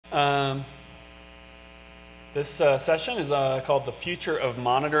This session is called The Future of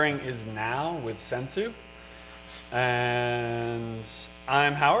Monitoring is Now with Sensu. And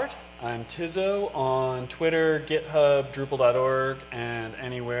I'm Howard. I'm Tizzo on Twitter, GitHub, Drupal.org, and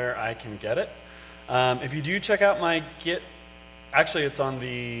anywhere I can get it. If you do check out my Git, actually it's on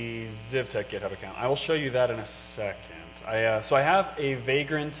the ZivTech GitHub account. I will show you that in a second. So I have a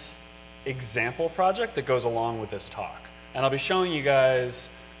Vagrant example project that goes along with this talk. And I'll be showing you guys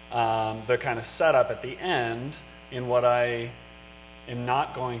the kind of setup at the end in what I am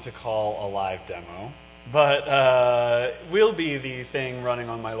not going to call a live demo, but will be the thing running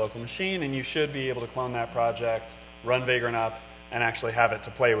on my local machine, and you should be able to clone that project, run Vagrant up, and actually have it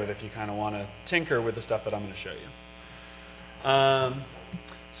to play with if you kind of want to tinker with the stuff that I'm going to show you.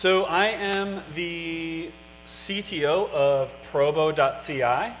 So I am the CTO of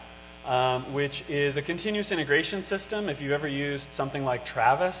probo.ci. Which is a continuous integration system. If you've ever used something like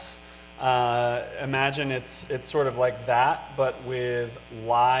Travis, imagine it's sort of like that, but with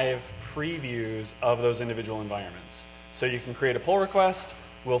live previews of those individual environments. So you can create a pull request,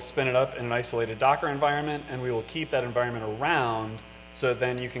 we'll spin it up in an isolated Docker environment, and we will keep that environment around so that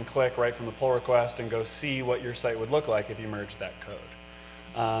then you can click right from the pull request and go see what your site would look like if you merged that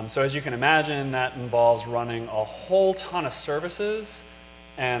code. So as you can imagine, that involves running a whole ton of services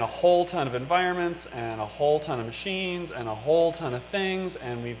and a whole ton of environments, and a whole ton of machines, and a whole ton of things,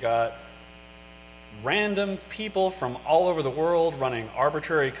 and we've got random people from all over the world running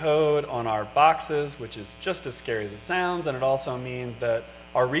arbitrary code on our boxes, which is just as scary as it sounds, and it also means that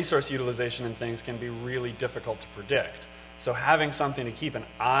our resource utilization and things can be really difficult to predict. So having something to keep an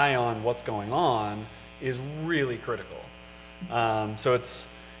eye on what's going on is really critical. So it's,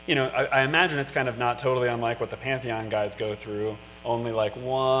 you know, I imagine it's kind of not totally unlike what the Pantheon guys go through, only like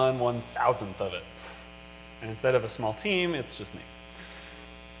 1/1000th of it. And instead of a small team, it's just me.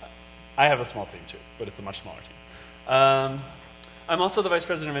 I have a small team too, but it's a much smaller team. I'm also the Vice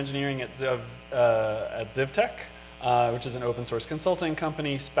President of Engineering at ZivTech, which is an open source consulting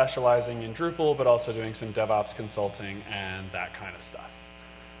company specializing in Drupal, but also doing some DevOps consulting and that kind of stuff.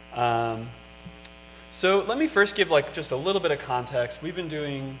 So let me first give like just a little bit of context. We've been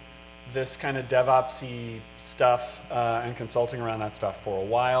doing this kind of DevOps-y stuff and consulting around that stuff for a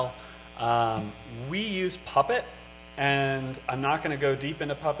while. We use Puppet, and I'm not going to go deep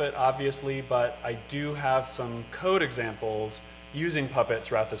into Puppet, obviously, but I do have some code examples using Puppet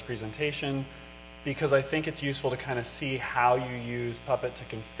throughout this presentation because I think it's useful to kind of see how you use Puppet to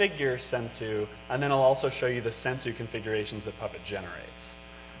configure Sensu, and then I'll also show you the Sensu configurations that Puppet generates.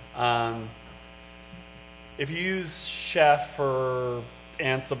 If you use Chef or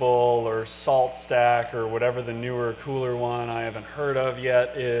Ansible or SaltStack or whatever the newer, cooler one I haven't heard of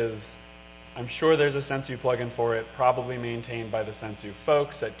yet is, I'm sure there's a Sensu plugin for it, probably maintained by the Sensu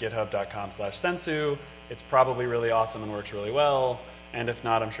folks at github.com/Sensu. It's probably really awesome and works really well, and if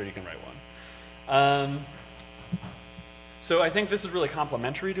not, I'm sure you can write one. So I think this is really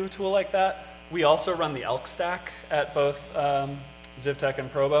complementary to a tool like that. We also run the Elk stack at both ZivTech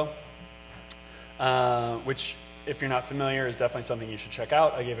and Probo, which, if you're not familiar, is definitely something you should check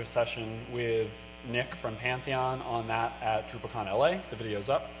out. I gave a session with Nick from Pantheon on that at DrupalCon LA. The video's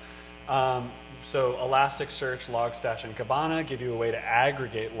up. So Elasticsearch, Logstash, and Kibana give you a way to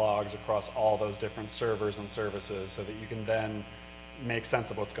aggregate logs across all those different servers and services so that you can then make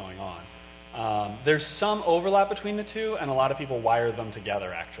sense of what's going on. There's some overlap between the two, and a lot of people wire them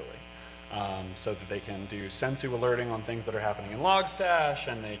together, actually. So that they can do Sensu alerting on things that are happening in Logstash,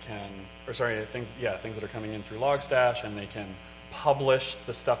 and they can, or sorry, things that are coming in through Logstash, and they can publish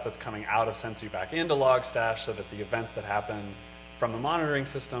the stuff that's coming out of Sensu back into Logstash so that the events that happen from the monitoring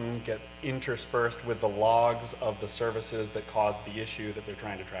system get interspersed with the logs of the services that caused the issue that they're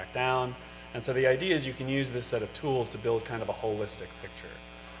trying to track down. And so the idea is you can use this set of tools to build kind of a holistic picture.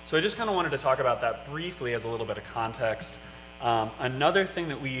 So I just kind of wanted to talk about that briefly as a little bit of context. Another thing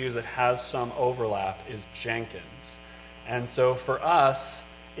that we use that has some overlap is Jenkins. And so for us,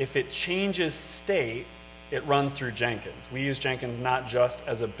 if it changes state, it runs through Jenkins. We use Jenkins not just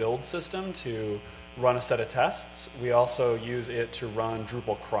as a build system to run a set of tests, we also use it to run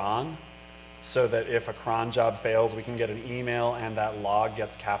Drupal cron, so that if a cron job fails, we can get an email and that log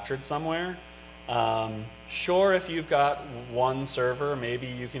gets captured somewhere. Sure, if you've got one server, maybe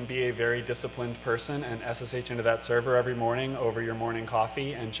you can be a very disciplined person and SSH into that server every morning over your morning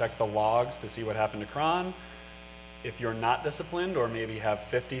coffee and check the logs to see what happened to cron. If you're not disciplined, or maybe have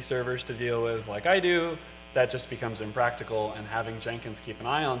 50 servers to deal with like I do, that just becomes impractical, and having Jenkins keep an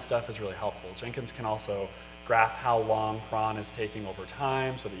eye on stuff is really helpful. Jenkins can also graph how long cron is taking over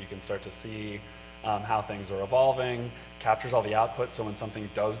time so that you can start to see how things are evolving, captures all the output, so when something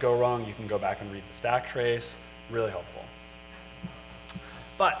does go wrong, you can go back and read the stack trace. Really helpful.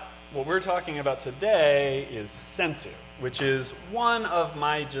 But what we're talking about today is Sensu, which is one of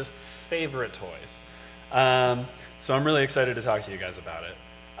my just favorite toys. So I'm really excited to talk to you guys about it.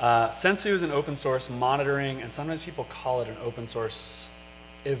 Sensu is an open source monitoring, and sometimes people call it an open source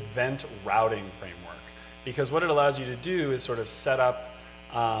event routing framework, because what it allows you to do is sort of set up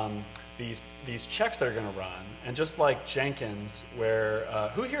these checks that are going to run, and just like Jenkins, where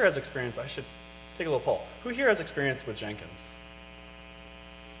who here has experience? I should take a little poll. Who here has experience with Jenkins?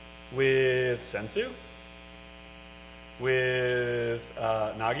 With Sensu? With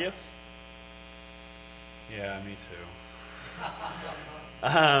Nagios? Yeah, me too.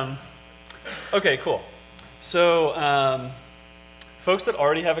 Okay, cool. So folks that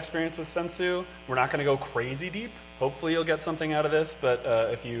already have experience with Sensu, we're not going to go crazy deep. Hopefully you'll get something out of this, but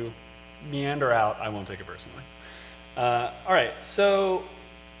if you meander out, I won't take it personally. All right, so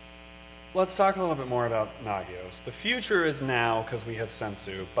let's talk a little bit more about Nagios. The future is now because we have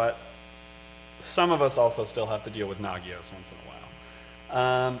Sensu, but some of us also still have to deal with Nagios once in a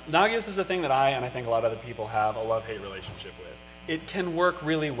while. Nagios is a thing that I think a lot of other people have a love-hate relationship with. It can work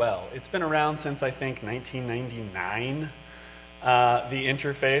really well. It's been around since, I think, 1999. The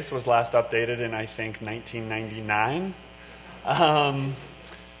interface was last updated in, I think, 1999.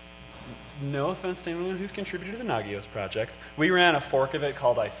 No offense to anyone who's contributed to the Nagios project. We ran a fork of it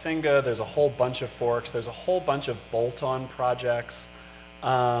called Isinga. There's a whole bunch of forks. There's a whole bunch of bolt-on projects.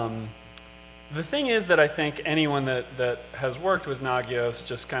 The thing is that I think anyone that has worked with Nagios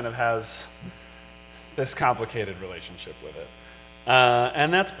just kind of has this complicated relationship with it.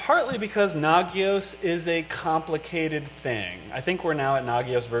 And that's partly because Nagios is a complicated thing. I think we're now at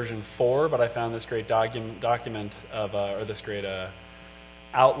Nagios version 4, but I found this great document of, or this great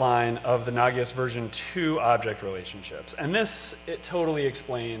outline of the Nagios version 2 object relationships. And it totally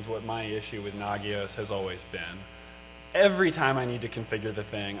explains what my issue with Nagios has always been. Every time I need to configure the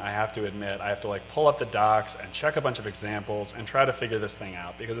thing, I have to admit, I have to like pull up the docs and check a bunch of examples and try to figure this thing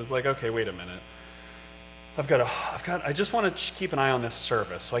out, because it's like, okay, wait a minute. I just want to keep an eye on this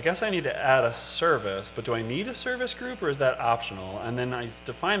service. So I guess I need to add a service, but do I need a service group or is that optional? And then I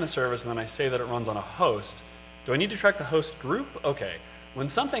define the service and then I say that it runs on a host. Do I need to track the host group? Okay. When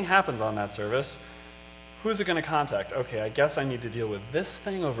something happens on that service, who's it going to contact? Okay, I guess I need to deal with this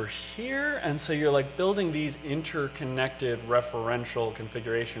thing over here. And so you're like building these interconnected referential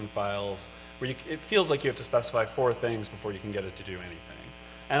configuration files where it feels like you have to specify 4 things before you can get it to do anything.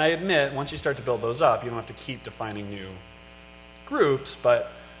 And I admit, once you start to build those up, you don't have to keep defining new groups,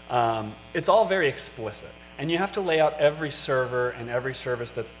 but it's all very explicit. And you have to lay out every server and every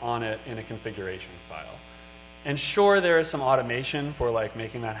service that's on it in a configuration file. And sure, there is some automation for like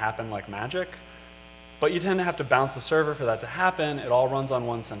making that happen like magic, but you tend to have to bounce the server for that to happen. It all runs on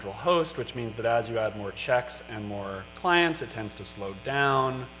one central host, which means that as you add more checks and more clients, it tends to slow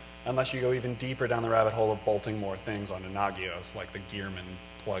down, unless you go even deeper down the rabbit hole of bolting more things onto Nagios, like the Gearman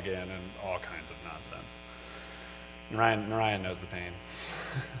plugin and all kinds of nonsense. Narayan knows the pain.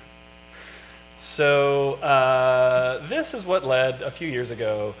 So this is what led a few years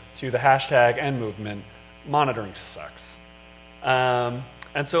ago to the hashtag and movement, monitoring sucks.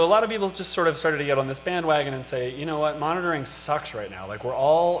 And so a lot of people just sort of started to get on this bandwagon and say, you know what, monitoring sucks right now. Like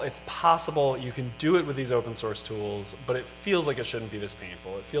it's possible, you can do it with these open source tools, but it feels like it shouldn't be this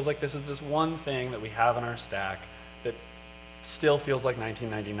painful. It feels like this is this one thing that we have in our stack that still feels like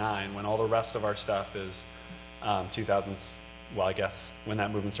 1999 when all the rest of our stuff is 2000s, well, I guess when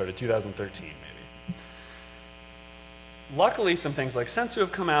that movement started, 2013 maybe. Luckily, some things like Sensu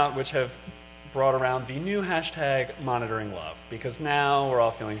have come out which have brought around the new hashtag monitoring love, because now we're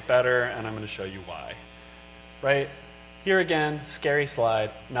all feeling better, and I'm going to show you why. Right? Here again, scary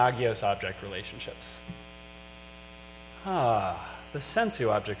slide, Nagios object relationships. The Sensu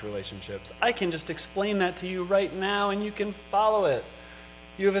object relationships. I can just explain that to you right now and you can follow it.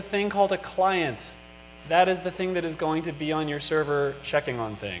 You have a thing called a client. That is the thing that is going to be on your server checking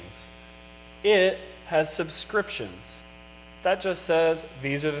on things. It has subscriptions. That just says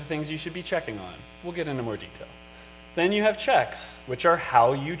these are the things you should be checking on. We'll get into more detail. Then you have checks, which are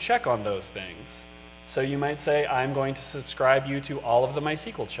how you check on those things. So you might say, I'm going to subscribe you to all of the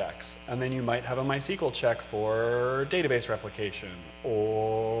MySQL checks. And then you might have a MySQL check for database replication.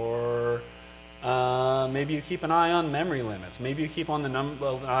 Or maybe you keep an eye on memory limits. Maybe you keep an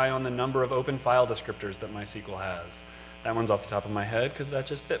eye on the number of open file descriptors that MySQL has. That one's off the top of my head because that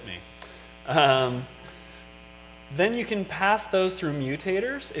just bit me. Then you can pass those through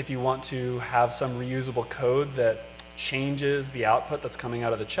mutators if you want to have some reusable code that changes the output that's coming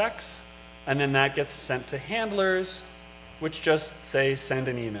out of the checks. And then that gets sent to handlers, which just say send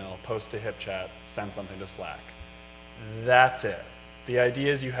an email, post to HipChat, send something to Slack. That's it. The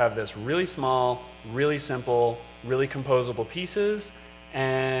idea is you have this really small, really simple, really composable pieces,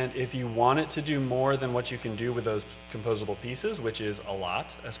 and if you want it to do more than what you can do with those composable pieces, which is a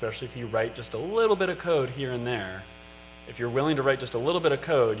lot, especially if you write just a little bit of code here and there, if you're willing to write just a little bit of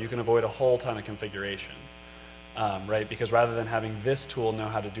code, you can avoid a whole ton of configuration, right? Because rather than having this tool know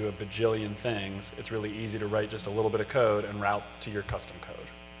how to do a bajillion things, it's really easy to write just a little bit of code and route to your custom code.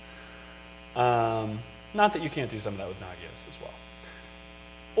 Not that you can't do some of that with Nagios as well.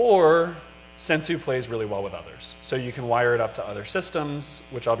 Or Sensu plays really well with others. So you can wire it up to other systems,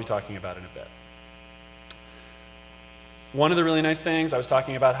 which I'll be talking about in a bit. One of the really nice things, I was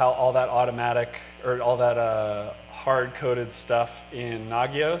talking about how all that automatic, or all that hard-coded stuff in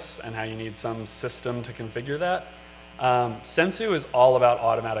Nagios and how you need some system to configure that. Sensu is all about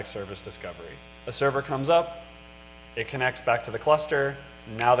automatic service discovery. A server comes up, it connects back to the cluster,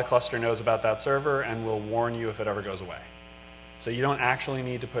 now the cluster knows about that server and will warn you if it ever goes away. So you don't actually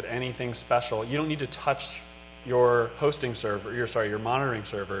need to put anything special. You don't need to touch your hosting server, your monitoring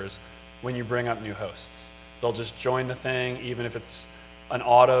servers when you bring up new hosts. They'll just join the thing, even if it's an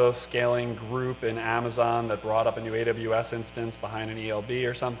auto-scaling group in Amazon that brought up a new AWS instance behind an ELB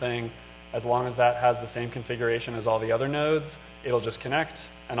or something. As long as that has the same configuration as all the other nodes, it'll just connect,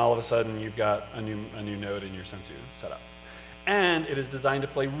 and all of a sudden you've got a new node in your Sensu setup. And it is designed to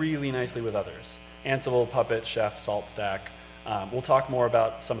play really nicely with others. Ansible, Puppet, Chef, SaltStack. We'll talk more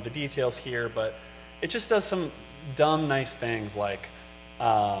about some of the details here, but it just does some dumb, nice things like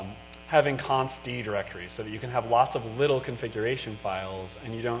having confd directories so that you can have lots of little configuration files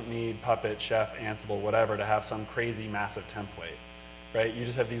and you don't need Puppet, Chef, Ansible, whatever to have some crazy massive template, right? You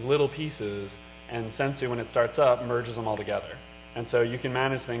just have these little pieces, and Sensu, when it starts up, merges them all together. And so you can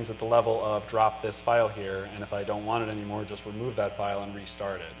manage things at the level of drop this file here, and if I don't want it anymore, just remove that file and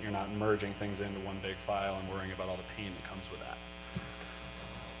restart it. You're not merging things into one big file and worrying about all the pain that comes with that.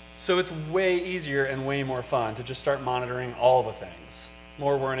 So it's way easier and way more fun to just start monitoring all the things.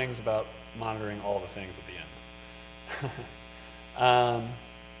 More warnings about monitoring all the things at the end.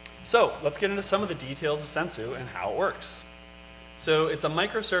 So let's get into some of the details of Sensu and how it works. So it's a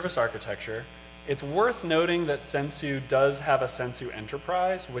microservice architecture. It's worth noting that Sensu does have a Sensu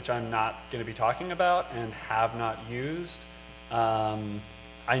Enterprise, which I'm not going to be talking about and have not used.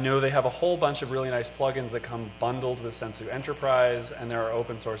 I know they have a whole bunch of really nice plugins that come bundled with Sensu Enterprise, and there are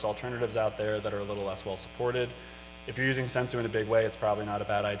open source alternatives out there that are a little less well supported. If you're using Sensu in a big way, it's probably not a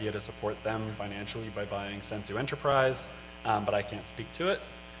bad idea to support them financially by buying Sensu Enterprise, but I can't speak to it.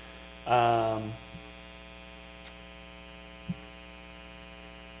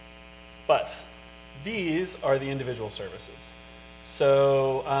 But these are the individual services.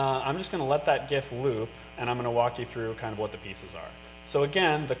 So I'm just going to let that GIF loop, and I'm going to walk you through kind of what the pieces are. So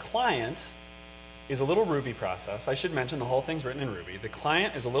again, the client is a little Ruby process. I should mention the whole thing's written in Ruby. The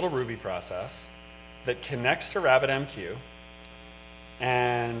client is a little Ruby process that connects to RabbitMQ,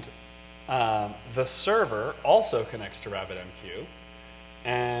 and the server also connects to RabbitMQ,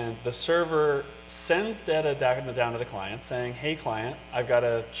 and the server sends data down to the client saying, hey client, I've got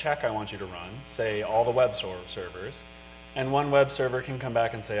a check I want you to run, say all the web servers, and one web server can come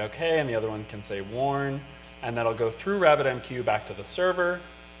back and say okay, and the other one can say warn, and that'll go through RabbitMQ back to the server.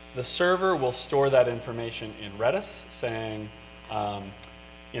 The server will store that information in Redis saying,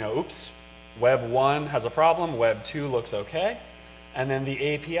 oops, web 1 has a problem, web 2 looks okay, and then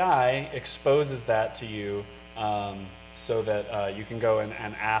the API exposes that to you so that you can go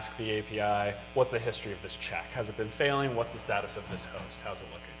and ask the API, what's the history of this check? Has it been failing? What's the status of this host? How's it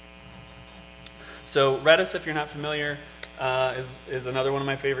looking? So Redis, if you're not familiar, is another one of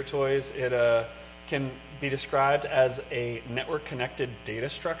my favorite toys. It can be described as a network-connected data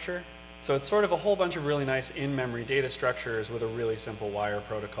structure. So it's sort of a whole bunch of really nice in-memory data structures with a really simple wire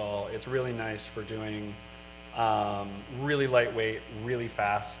protocol. It's really nice for doing really lightweight, really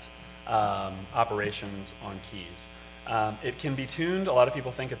fast operations on keys. It can be tuned. A lot of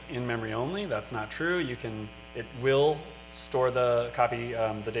people think it's in-memory only. That's not true. It will store copy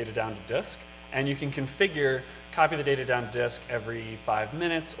the data down to disk, and you can configure copy the data down to disk every 5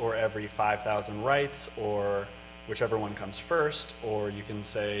 minutes or every 5,000 writes, or whichever one comes first. Or you can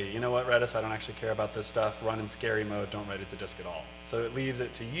say, you know what, Redis, I don't actually care about this stuff. Run in scary mode. Don't write it to disk at all. So it leaves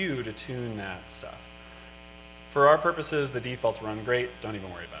it to you to tune that stuff. For our purposes, the defaults run great. Don't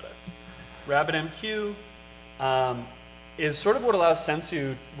even worry about it. RabbitMQ is sort of what allows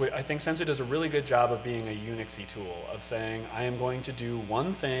Sensu. I think Sensu does a really good job of being a Unixy tool, of saying, I am going to do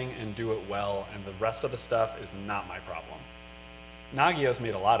one thing and do it well, and the rest of the stuff is not my problem. Nagios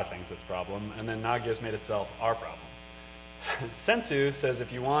made a lot of things its problem, and then Nagios made itself our problem. Sensu says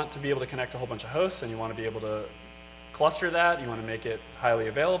if you want to be able to connect a whole bunch of hosts and you want to be able to cluster that, you want to make it highly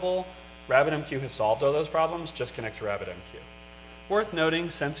available, RabbitMQ has solved all those problems. Just connect to RabbitMQ. Worth noting,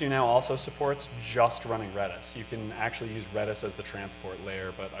 Sensu now also supports just running Redis. You can actually use Redis as the transport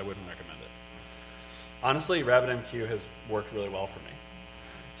layer, but I wouldn't recommend it. Honestly, RabbitMQ has worked really well for me.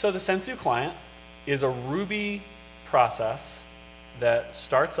 So the Sensu client is a Ruby process that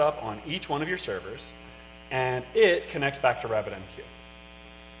starts up on each one of your servers, and it connects back to RabbitMQ.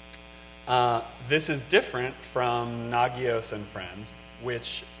 This is different from Nagios and Friends,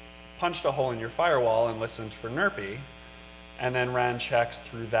 which punched a hole in your firewall and listened for NERPy, and then ran checks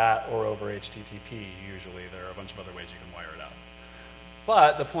through that or over HTTP. Usually there are a bunch of other ways you can wire it up.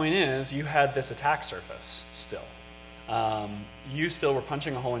 But the point is, you had this attack surface still. You still were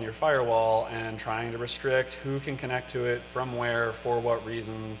punching a hole in your firewall and trying to restrict who can connect to it, from where, for what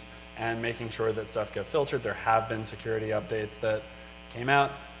reasons, and making sure that stuff got filtered. There have been security updates that came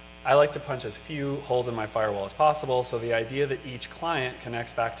out. I like to punch as few holes in my firewall as possible, so the idea that each client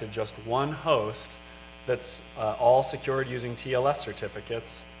connects back to just one host that's all secured using TLS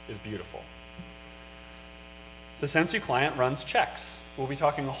certificates is beautiful. The Sensu client runs checks. We'll be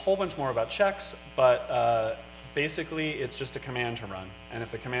talking a whole bunch more about checks, but basically it's just a command to run. And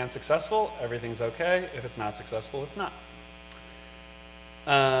if the command's successful, everything's okay. If it's not successful, it's not.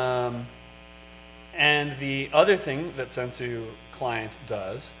 And the other thing that Sensu client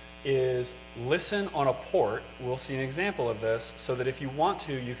does is listen on a port. We'll see an example of this, so that if you want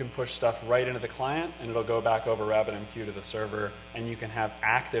to, you can push stuff right into the client and it'll go back over RabbitMQ to the server, and you can have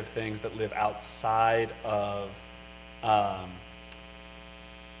active things that live outside of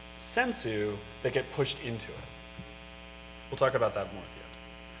Sensu that get pushed into it. We'll talk about that more at the end.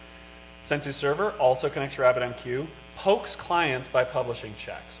 Sensu server also connects to RabbitMQ, pokes clients by publishing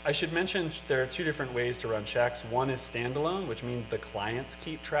checks. I should mention there are two different ways to run checks. One is standalone, which means the clients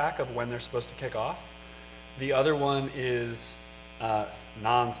keep track of when they're supposed to kick off. The other one is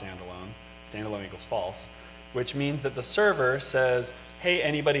non-standalone. Standalone equals false, which means that the server says, hey,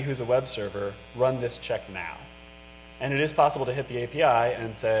 anybody who's a web server, run this check now. And it is possible to hit the API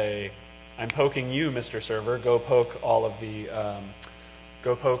and say, I'm poking you, Mr. Server, go poke all of the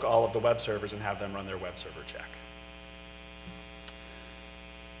web servers and have them run their web server check.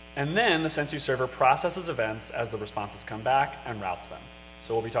 And then the Sensu server processes events as the responses come back and routes them.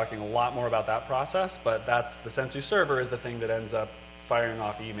 So we'll be talking a lot more about that process, but that's the Sensu server is the thing that ends up firing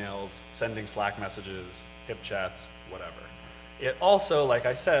off emails, sending Slack messages, HIP chats, whatever. It also, like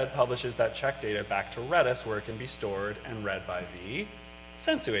I said, publishes that check data back to Redis where it can be stored and read by the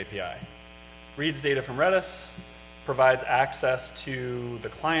Sensu API. Reads data from Redis, provides access to the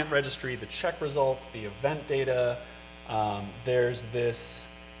client registry, the check results, the event data. There's this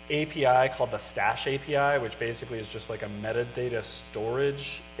API called the Stash API, which basically is just like a metadata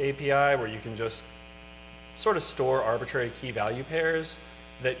storage API where you can just sort of store arbitrary key value pairs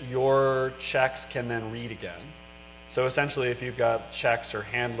that your checks can then read again. So essentially, if you've got checks or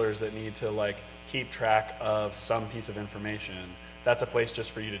handlers that need to like keep track of some piece of information, that's a place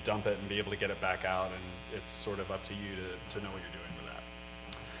just for you to dump it and be able to get it back out, and it's sort of up to you to know what you're doing with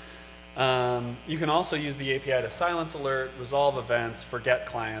that. You can also use the API to silence alert, resolve events, forget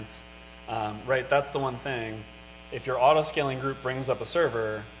clients. Right, that's the one thing. If your auto-scaling group brings up a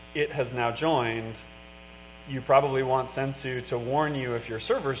server, it has now joined. You probably want Sensu to warn you if your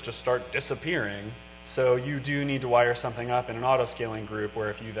servers just start disappearing. So you do need to wire something up in an auto-scaling group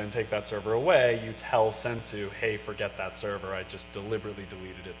where if you then take that server away, you tell Sensu, hey, forget that server. I just deliberately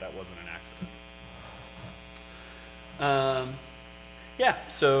deleted it. That wasn't an accident. Yeah,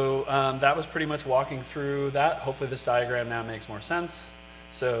 so that was pretty much walking through that. Hopefully this diagram now makes more sense.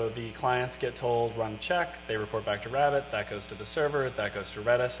 So the clients get told, run check. They report back to Rabbit. That goes to the server. That goes to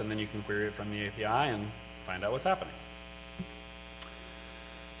Redis. And then you can query it from the API and find out what's happening.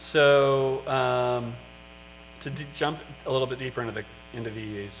 So to jump a little bit deeper into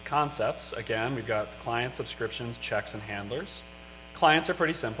these concepts, again, we've got client subscriptions, checks, and handlers. Clients are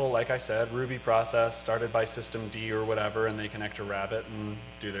pretty simple. Like I said, Ruby process started by systemd or whatever, and they connect to Rabbit and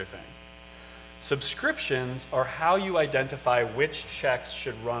do their thing. Subscriptions are how you identify which checks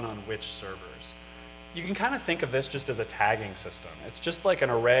should run on which servers. You can kind of think of this just as a tagging system. It's just like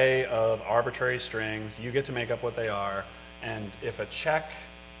an array of arbitrary strings. You get to make up what they are, and if a check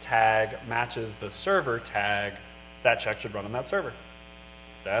tag matches the server tag, that check should run on that server.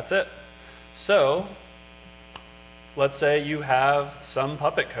 That's it. So let's say you have some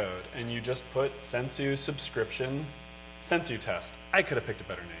Puppet code and you just put Sensu subscription Sensu test. I could have picked a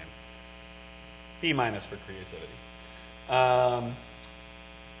better name. B- for creativity.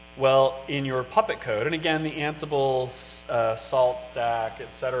 Well, in your Puppet code, and again, the Ansible, Salt Stack,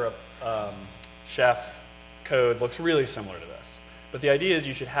 etc. Chef code looks really similar to this. But the idea is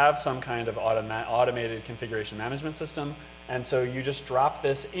you should have some kind of automated configuration management system, and so you just drop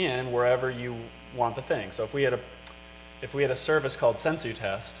this in wherever you want the thing. So if we had a service called Sensu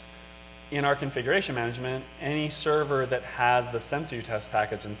test, in our configuration management, any server that has the Sensu test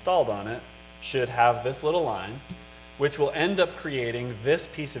package installed on it should have this little line, which will end up creating this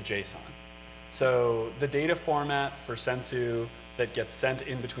piece of JSON. So the data format for Sensu that gets sent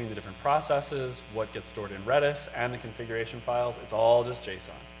in between the different processes, what gets stored in Redis, and the configuration files, it's all just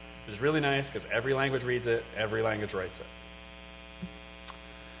JSON. Which is really nice because every language reads it, every language writes it.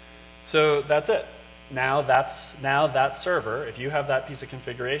 So that's it. Now that server, if you have that piece of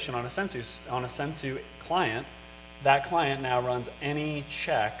configuration on a Sensu client, that client now runs any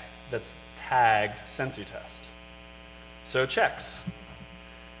check that's tagged Sensu test. So checks.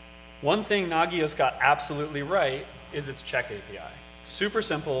 One thing Nagios got absolutely right is its check API. Super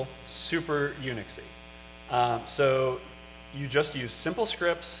simple, super Unixy. So you just use simple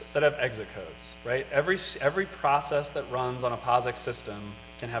scripts that have exit codes, right? Every process that runs on a POSIX system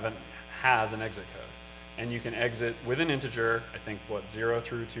has an exit code. And you can exit with an integer, I think, 0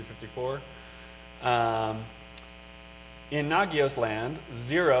 through 254. In Nagios land,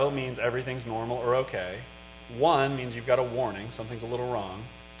 0 means everything's normal or okay. 1 means you've got a warning, something's a little wrong.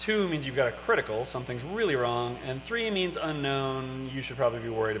 2 means you've got a critical, something's really wrong. And 3 means unknown, you should probably be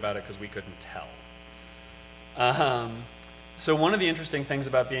worried about it because we couldn't tell. So one of the interesting things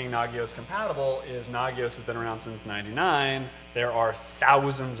about being Nagios compatible is Nagios has been around since '99. There are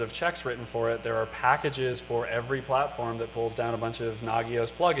thousands of checks written for it. There are packages for every platform that pulls down a bunch of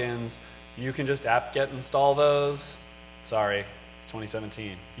Nagios plugins. You can just apt-get install those. Sorry, it's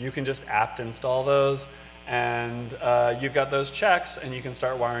 2017. You can just apt install those, and you've got those checks, and you can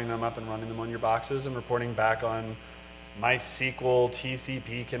start wiring them up and running them on your boxes and reporting back on MySQL,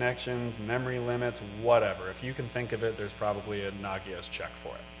 TCP connections, memory limits, whatever. If you can think of it, there's probably a Nagios check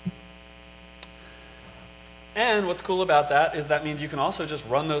for it. And what's cool about that is that means you can also just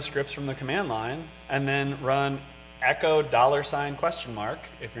run those scripts from the command line and then run echo $?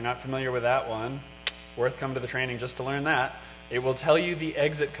 If you're not familiar with that one, worth coming to the training just to learn that. It will tell you the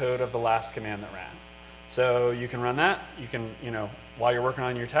exit code of the last command that ran. So you can run that. You can, while you're working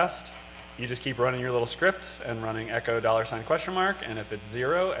on your test, you just keep running your little script and running echo $? And if it's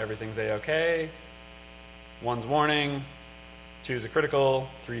 0, everything's A-OK. 1's warning, 2's a critical,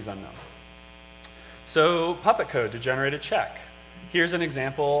 3's unknown. So Puppet code to generate a check. Here's an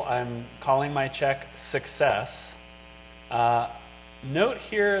example. I'm calling my check success. Note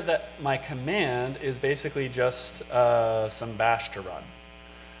here that my command is basically just some bash to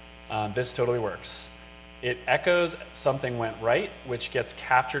run. This totally works. It echoes something went right, which gets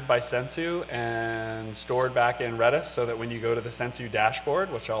captured by Sensu and stored back in Redis so that when you go to the Sensu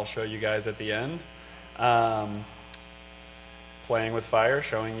dashboard, which I'll show you guys at the end, playing with fire,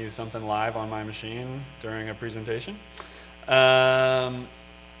 showing you something live on my machine during a presentation.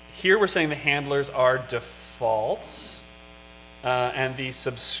 Here we're saying the handlers are default, and the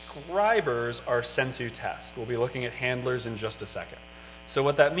subscribers are Sensu test. We'll be looking at handlers in just a second. So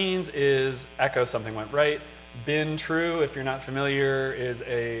what that means is echo something went right. Bin true, if you're not familiar, is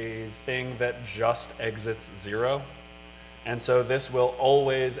a thing that just exits 0. And so this will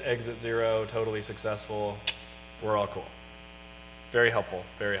always exit 0, totally successful. We're all cool. Very helpful,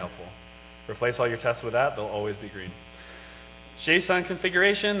 very helpful. Replace all your tests with that, they'll always be green. JSON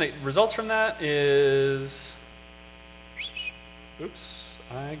configuration, the results from that is, oops.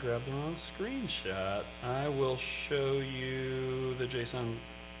 I grabbed the wrong screenshot. I will show you the JSON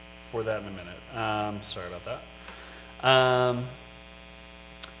for that in a minute. Sorry about that.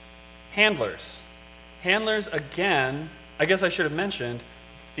 Handlers. Handlers, again, I guess I should have mentioned,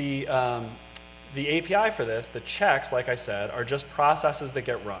 it's the API for this, the checks, like I said, are just processes that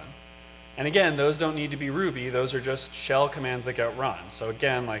get run. And again, those don't need to be Ruby. Those are just shell commands that get run. So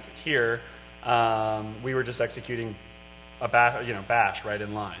again, like here, we were just executing a bash right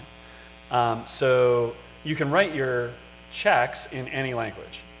in line. So you can write your checks in any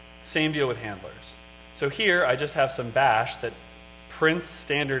language. Same deal with handlers. So here I just have some bash that prints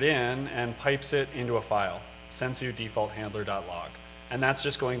standard in and pipes it into a file, sensu default handler.log. And that's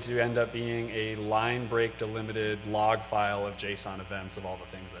just going to end up being a line break delimited log file of JSON events of all the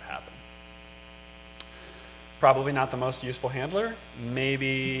things that happen. Probably not the most useful handler.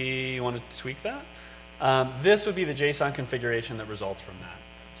 Maybe you want to tweak that. This would be the JSON configuration that results from that.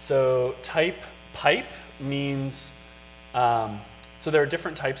 So type pipe means, so there are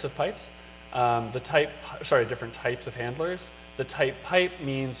different types of pipes. Different types of handlers. The type pipe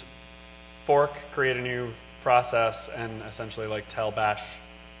means fork, create a new process, and essentially like tell bash,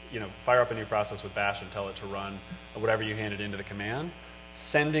 fire up a new process with bash and tell it to run whatever you handed into the command,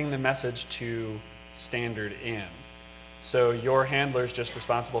 sending the message to standard in. So your handler is just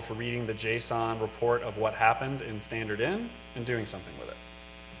responsible for reading the JSON report of what happened in standard in and doing something with it.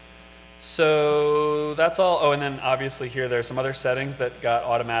 So that's all. Oh, and then obviously here there are some other settings that got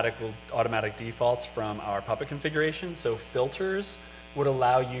automatic defaults from our Puppet configuration. So filters would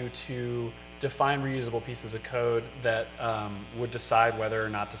allow you to define reusable pieces of code that would decide whether or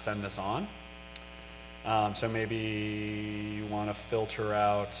not to send this on. So maybe you want to filter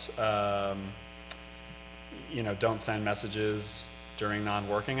out, don't send messages during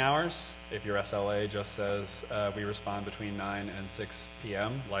non-working hours. If your SLA just says we respond between 9 and 6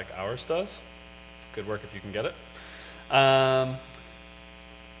 p.m. like ours does. Good work if you can get it. And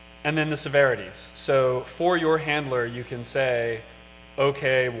then the severities. So for your handler, you can say,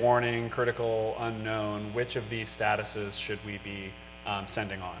 okay, warning, critical, unknown, which of these statuses should we be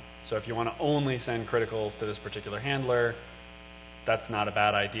sending on? So if you want to only send criticals to this particular handler, that's not a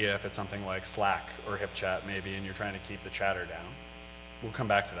bad idea if it's something like Slack or HipChat maybe, and you're trying to keep the chatter down. We'll come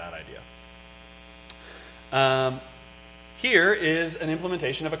back to that idea. Here is an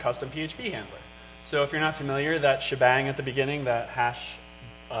implementation of a custom PHP handler. So if you're not familiar, that shebang at the beginning, that hash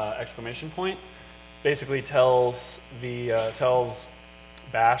exclamation point, basically tells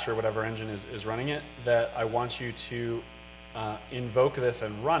Bash or whatever engine is running it that I want you to invoke this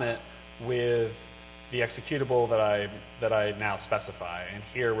and run it with the executable that I now specify. And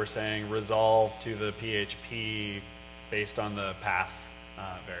here we're saying resolve to the PHP based on the path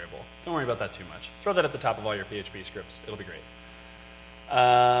variable. Don't worry about that too much. Throw that at the top of all your PHP scripts. It'll be great.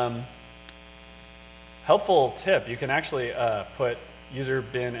 Helpful tip, you can actually put user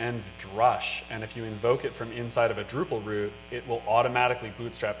bin env drush, and if you invoke it from inside of a Drupal root, it will automatically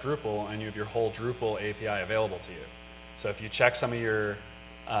bootstrap Drupal, and you have your whole Drupal API available to you. So if you check some of your,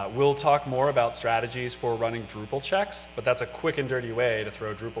 we'll talk more about strategies for running Drupal checks, but that's a quick and dirty way to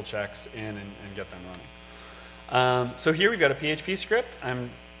throw Drupal checks in and get them running. So here we've got a PHP script.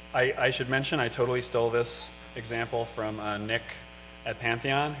 I should mention I totally stole this example from Nick at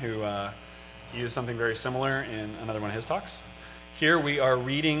Pantheon, who used something very similar in another one of his talks. Here we are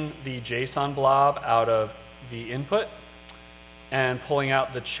reading the JSON blob out of the input and pulling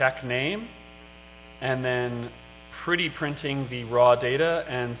out the check name and then pretty printing the raw data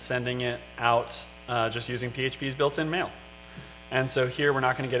and sending it out just using PHP's built-in mail. And so here we're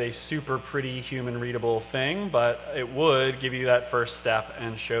not going to get a super pretty human readable thing, but it would give you that first step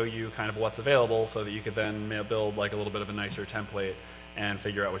and show you kind of what's available so that you could then build like a little bit of a nicer template and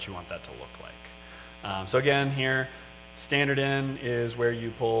figure out what you want that to look like. So again here, standard in is where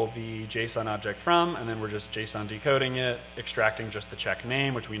you pull the JSON object from, and then we're just JSON decoding it, extracting just the check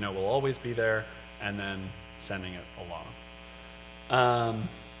name, which we know will always be there, and then sending it along.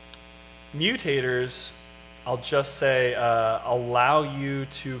 Mutators, I'll just say, allow you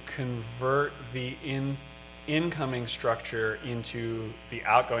to convert the incoming structure into the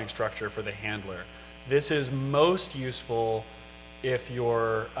outgoing structure for the handler. This is most useful if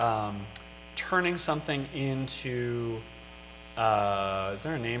you're turning something into, is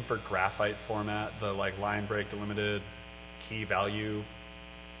there a name for graphite format, the like line break delimited key value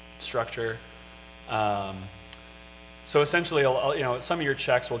structure? So essentially, some of your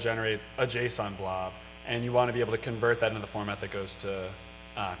checks will generate a JSON blob, and you want to be able to convert that into the format that goes to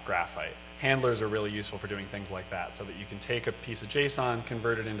graphite. Handlers are really useful for doing things like that, so that you can take a piece of JSON,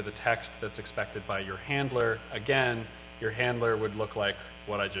 convert it into the text that's expected by your handler. Again, your handler would look like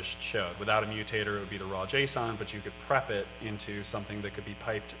what I just showed. Without a mutator, it would be the raw JSON, but you could prep it into something that could be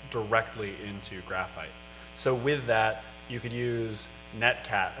piped directly into graphite. So with that, you could use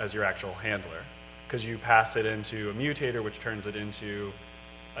netcat as your actual handler, because you pass it into a mutator, which turns it into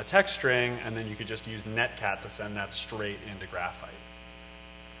a text string, and then you could just use netcat to send that straight into graphite.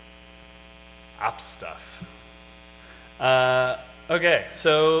 App stuff. Okay,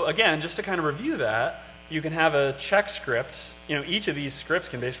 so again, just to kind of review that, you can have a check script. Each of these scripts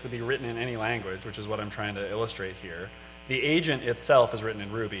can basically be written in any language, which is what I'm trying to illustrate here. The agent itself is written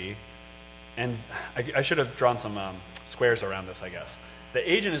in Ruby, and I should have drawn some squares around this, I guess.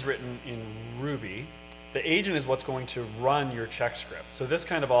 The agent is written in Ruby. The agent is what's going to run your check script. So this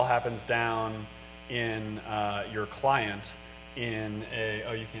kind of all happens down in your client in a,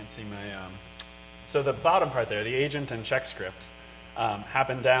 oh, you can't see my, so the bottom part there, the agent and check script,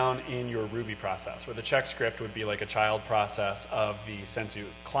 happen down in your Ruby process, where the check script would be like a child process of the Sensu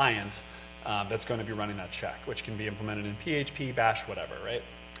client that's going to be running that check, which can be implemented in PHP, Bash, whatever, right?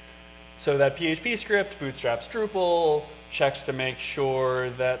 So that PHP script bootstraps Drupal, checks to make sure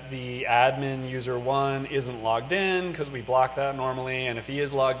that the admin user 1 isn't logged in, because we block that normally, and if he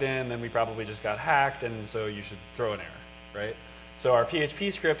is logged in, then we probably just got hacked, and so you should throw an error, right? So our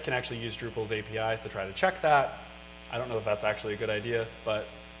PHP script can actually use Drupal's APIs to try to check that. I don't know if that's actually a good idea, but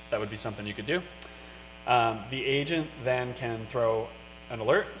that would be something you could do. The agent then can throw an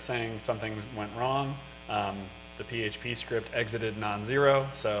alert saying something went wrong. The PHP script exited non-zero,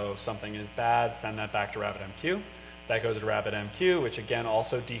 so something is bad, send that back to RabbitMQ. That goes to RabbitMQ, which again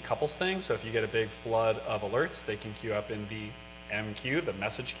also decouples things. So if you get a big flood of alerts, they can queue up in the MQ, the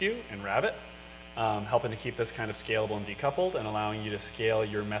message queue in Rabbit, helping to keep this kind of scalable and decoupled and allowing you to scale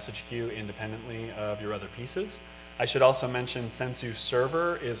your message queue independently of your other pieces. I should also mention Sensu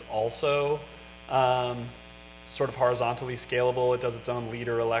server is also sort of horizontally scalable. It does its own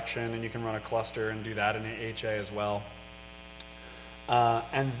leader election, and you can run a cluster and do that in HA as well.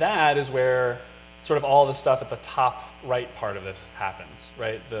 And that is where sort of all the stuff at the top right part of this happens,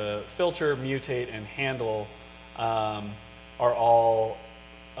 right? The filter, mutate, and handle are all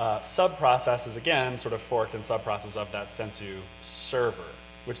sub-processes, again, sort of forked and sub-processes of that Sensu server,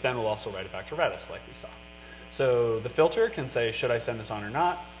 which then will also write it back to Redis, like we saw. So the filter can say, should I send this on or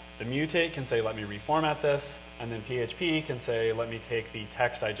not? The mutate can say, let me reformat this. And then PHP can say, let me take the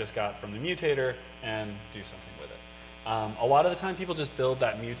text I just got from the mutator and do something with it. A lot of the time, people just build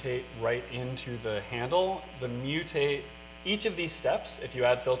that mutate right into the handle. The mutate, each of these steps, if you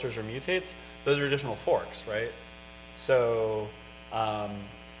add filters or mutates, those are additional forks, right? So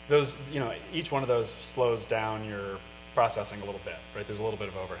those, you know, each one of those slows down your processing a little bit, right? There's a little bit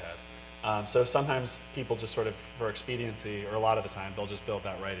of overhead. So sometimes people just sort of, for expediency, or a lot of the time, they'll just build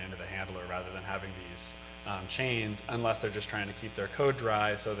that right into the handler rather than having these chains, unless they're just trying to keep their code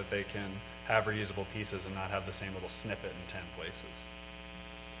dry so that they can have reusable pieces and not have the same little snippet in 10 places.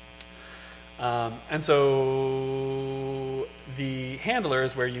 And so the handler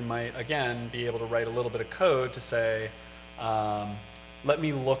is where you might, again, be able to write a little bit of code to say, let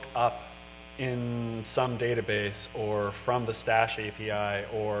me look up in some database or from the Stash API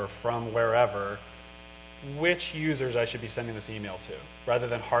or from wherever which users I should be sending this email to. Rather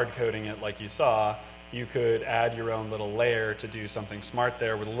than hard coding it like you saw, you could add your own little layer to do something smart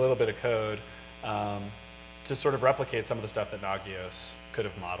there with a little bit of code to sort of replicate some of the stuff that Nagios could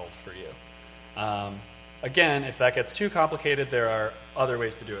have modeled for you. Again, if that gets too complicated, there are other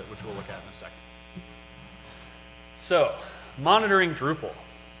ways to do it, which we'll look at in a second. So, monitoring Drupal.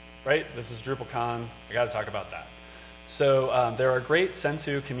 Right? This is DrupalCon. I got to talk about that. So there are great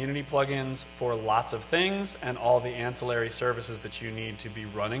Sensu community plugins for lots of things and all the ancillary services that you need to be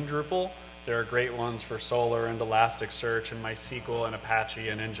running Drupal. There are great ones for Solr and Elasticsearch and MySQL and Apache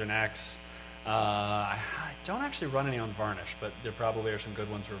and Nginx. I don't actually run any on Varnish, but there probably are some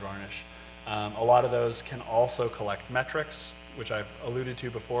good ones for Varnish. A lot of those can also collect metrics, which I've alluded to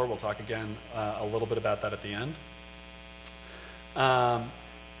before. We'll talk again a little bit about that at the end.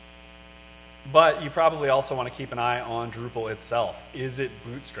 But you probably also want to keep an eye on Drupal itself. Is it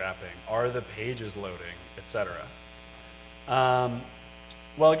bootstrapping? Are the pages loading, etc.?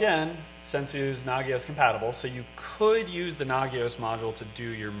 Well, again, Sensu's Nagios compatible, so you could use the Nagios module to do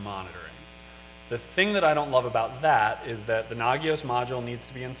your monitoring. The thing that I don't love about that is that the Nagios module needs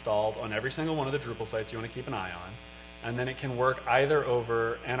to be installed on every single one of the Drupal sites you want to keep an eye on, and then it can work either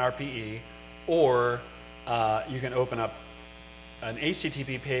over NRPE or you can open up an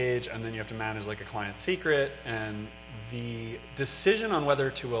HTTP page, and then you have to manage like a client secret, and the decision on whether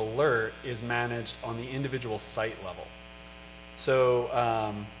to alert is managed on the individual site level. So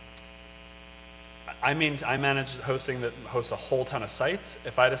I manage hosting that hosts a whole ton of sites.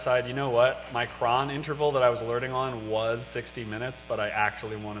 If I decide, you know what, my cron interval that I was alerting on was 60 minutes, but I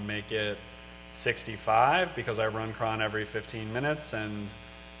actually want to make it 65 because I run cron every 15 minutes, and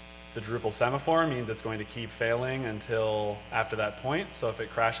the Drupal semaphore means it's going to keep failing until after that point. So if it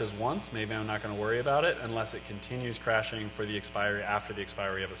crashes once, maybe I'm not going to worry about it unless it continues crashing for the expiry after the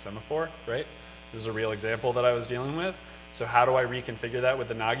expiry of a semaphore, right? This is a real example that I was dealing with. So how do I reconfigure that with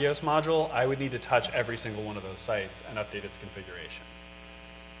the Nagios module? I would need to touch every single one of those sites and update its configuration.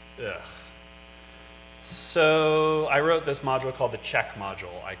 Ugh. So I wrote this module called the check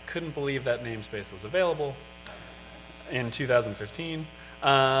module. I couldn't believe that namespace was available in 2015.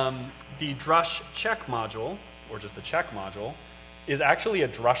 The drush check module, or just the check module, is actually a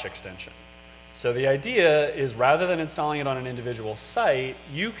drush extension. So the idea is rather than installing it on an individual site,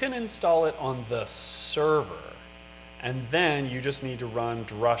 you can install it on the server. And then you just need to run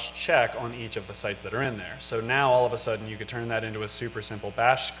drush check on each of the sites that are in there. So now all of a sudden you could turn that into a super simple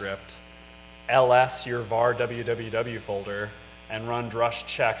bash script, ls your var www folder, and run drush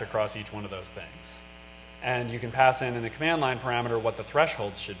check across each one of those things. And you can pass in the command line parameter what the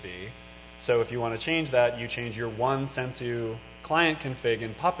thresholds should be. So if you want to change that, you change your one Sensu client config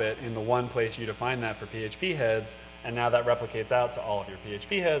in Puppet in the one place you define that for PHP heads, and now that replicates out to all of your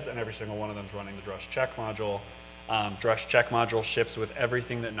PHP heads, and every single one of them is running the drush check module. Drush check module ships with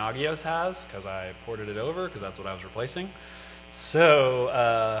everything that Nagios has, because I ported it over, because that's what I was replacing.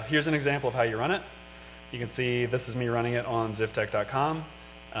 So here's an example of how you run it. You can see this is me running it on zivtech.com.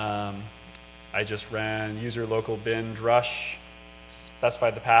 I just ran user local bin drush,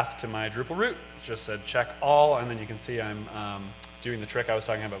 specified the path to my Drupal root, just said check all, and then you can see I'm doing the trick I was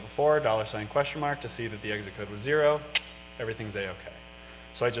talking about before, $? to see that the exit code was 0. Everything's A-OK.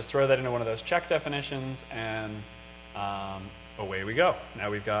 So I just throw that into one of those check definitions, and away we go. Now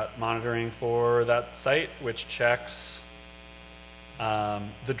we've got monitoring for that site, which checks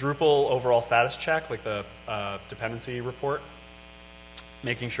the Drupal overall status check, like the dependency report,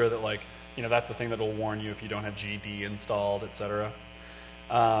 making sure that, like, you know, that's the thing that will warn you if you don't have GD installed, etc.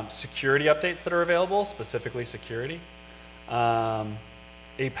 Security updates that are available, specifically security.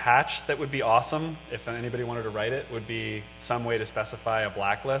 A patch that would be awesome, if anybody wanted to write it, would be some way to specify a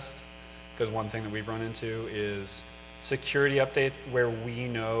blacklist, because one thing that we've run into is security updates where we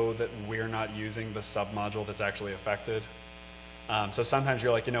know that we're not using the submodule that's actually affected. So sometimes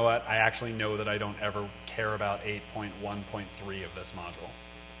you're like, you know what, I actually know that I don't ever care about 8.1.3 of this module.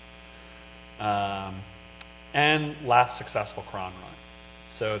 And last successful cron run,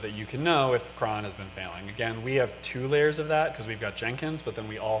 so that you can know if cron has been failing. Again, we have 2 layers of that because we've got Jenkins, but then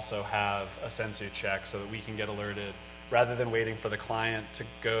we also have a Sensu check so that we can get alerted rather than waiting for the client to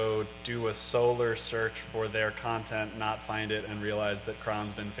go do a solar search for their content, not find it, and realize that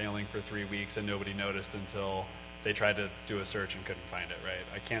cron's been failing for 3 weeks and nobody noticed until they tried to do a search and couldn't find it, right?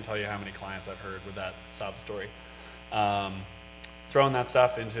 I can't tell you how many clients I've heard with that sob story. Throwing that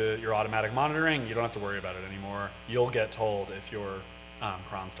stuff into your automatic monitoring, you don't have to worry about it anymore. You'll get told if your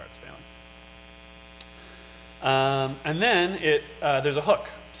cron starts failing. And then there's a hook,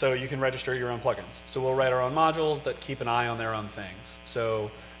 so you can register your own plugins. So we'll write our own modules that keep an eye on their own things.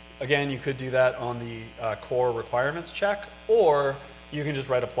 So again, you could do that on the core requirements check, or you can just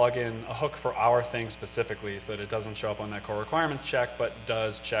write a plugin, a hook for our thing specifically, so that it doesn't show up on that core requirements check, but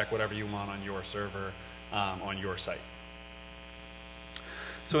does check whatever you want on your server on your site.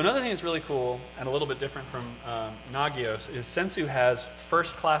 So another thing that's really cool and a little bit different from Nagios is Sensu has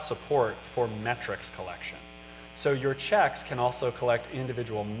first-class support for metrics collection. So your checks can also collect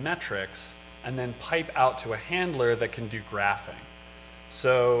individual metrics and then pipe out to a handler that can do graphing.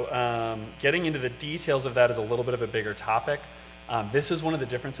 So getting into the details of that is a little bit of a bigger topic. This is one of the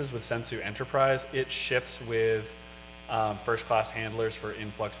differences with Sensu Enterprise. It ships with first-class handlers for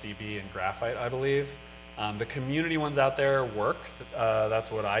influxdb and graphite, I believe. The community ones out there work.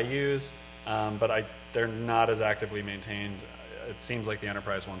 That's what I use, but they're not as actively maintained. It seems like the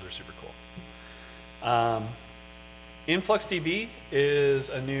enterprise ones are super cool. InfluxDB is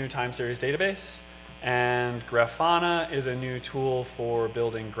a new time series database, and Graphana is a new tool for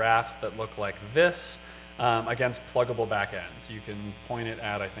building graphs that look like this against pluggable backends. You can point it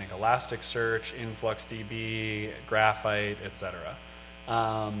at, I think, Elasticsearch, InfluxDB, Graphite, etc.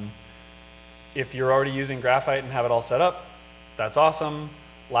 If you're already using Graphite and have it all set up, that's awesome.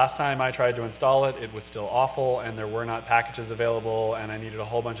 Last time I tried to install it, it was still awful, and there were not packages available, and I needed a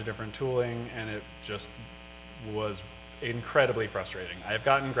whole bunch of different tooling, and it just was incredibly frustrating. I have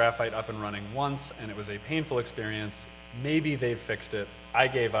gotten Graphite up and running once, and it was a painful experience. Maybe they've fixed it. I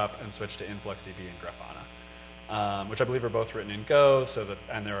gave up and switched to InfluxDB and Graphana, which I believe are both written in Go,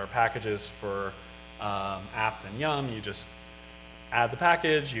 and there are packages for apt and yum. You just add the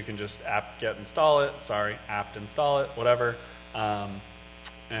package, you can just apt-get install it, apt-install it, whatever,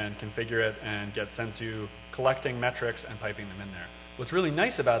 and configure it and get Sensu collecting metrics and piping them in there. What's really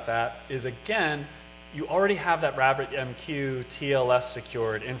nice about that is, again, you already have that RabbitMQ TLS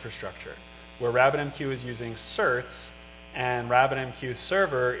secured infrastructure, where RabbitMQ is using certs, and RabbitMQ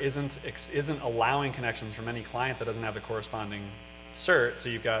server isn't allowing connections from any client that doesn't have the corresponding cert, so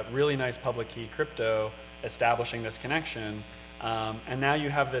you've got really nice public key crypto establishing this connection. And now you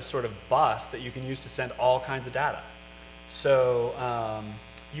have this sort of bus that you can use to send all kinds of data. So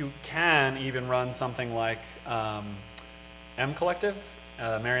you can even run something like mCollective.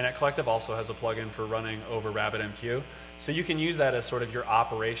 Marionette Collective also has a plugin for running over RabbitMQ. So you can use that as sort of your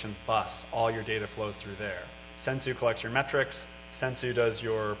operations bus. All your data flows through there. Sensu collects your metrics, Sensu does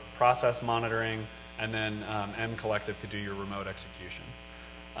your process monitoring, and then mCollective could do your remote execution.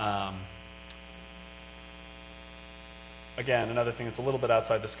 again, another thing that's a little bit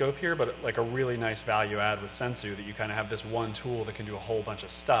outside the scope here, but like a really nice value add with Sensu, that you kind of have this one tool that can do a whole bunch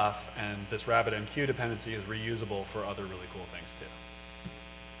of stuff, and this RabbitMQ dependency is reusable for other really cool things too.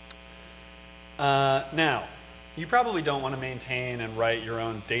 Now, you probably don't want to maintain and write your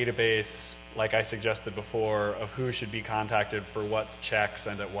own database, like I suggested before, of who should be contacted for what checks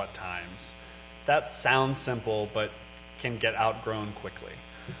and at what times. That sounds simple, but can get outgrown quickly.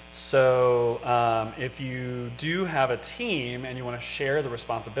 So if you do have a team and you want to share the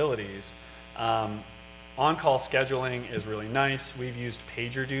responsibilities, on-call scheduling is really nice. We've used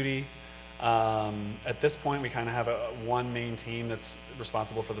PagerDuty. At this point, we kind of have one main team that's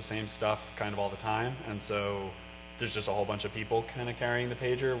responsible for the same stuff kind of all the time, and so there's just a whole bunch of people kind of carrying the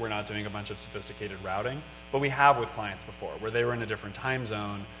pager. We're not doing a bunch of sophisticated routing, but we have with clients before, where they were in a different time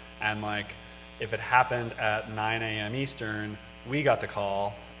zone, and like if it happened at 9 a.m. Eastern, we got the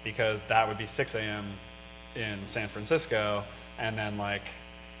call because that would be 6 a.m. in San Francisco, and then like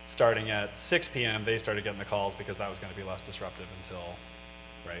starting at 6 p.m. they started getting the calls because that was going to be less disruptive until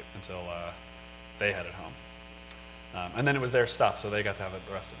they headed home. And then it was their stuff, so they got to have it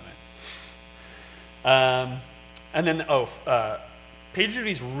the rest of the night. And then, PagerDuty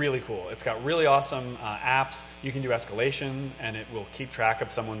is really cool. It's got really awesome apps. You can do escalation, and it will keep track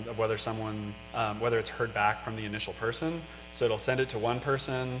of whether it's heard back from the initial person. So it'll send it to one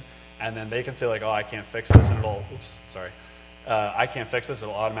person, and then they can say like, oh, I can't fix this, and it'll, I can't fix this.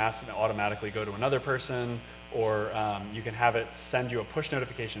 It'll automatically go to another person. Or you can have it send you a push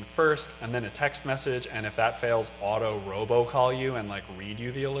notification first and then a text message, and if that fails, auto robocall you and like read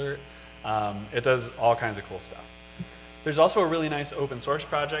you the alert. It does all kinds of cool stuff. There's also a really nice open source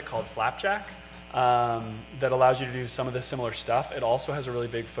project called Flapjack that allows you to do some of the similar stuff. It also has a really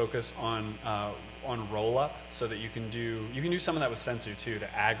big focus on roll-up, so that you can do some of that with Sensu too,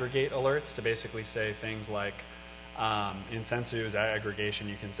 to aggregate alerts, to basically say things like, in Sensu's aggregation,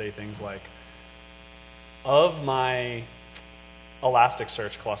 you can say things like, of my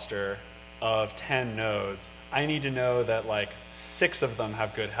Elasticsearch cluster of 10 nodes, I need to know that like 6 of them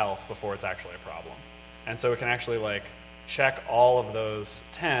have good health before it's actually a problem. And so it can actually like check all of those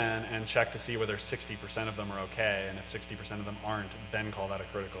 10 and check to see whether 60% of them are okay. And if 60% of them aren't, then call that a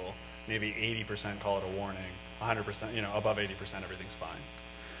critical. Maybe 80% call it a warning. 100%, above 80%, everything's fine.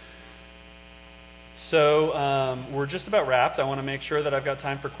 So we're just about wrapped. I want to make sure that I've got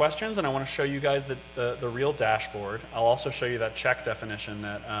time for questions, and I want to show you guys the real dashboard. I'll also show you that check definition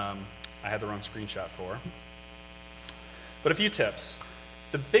that I had the wrong screenshot for. But a few tips.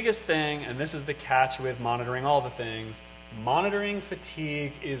 The biggest thing, and this is the catch with monitoring all the things, monitoring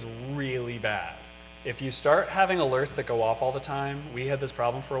fatigue is really bad. If you start having alerts that go off all the time, we had this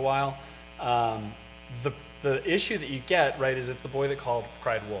problem for a while, the issue that you get, right, is it's the boy that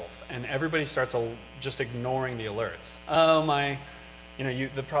cried wolf, and everybody starts just ignoring the alerts. Oh my,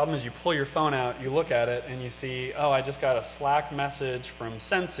 the problem is you pull your phone out, you look at it, and you see, oh, I just got a Slack message from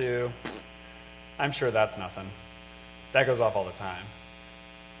Sensu. I'm sure that's nothing. That goes off all the time.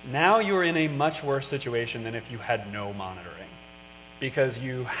 Now you're in a much worse situation than if you had no monitoring, because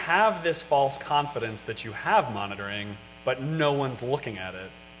you have this false confidence that you have monitoring, but no one's looking at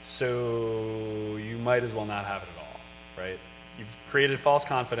it. So you might as well not have it at all, right? You've created false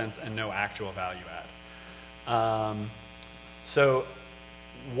confidence and no actual value add. So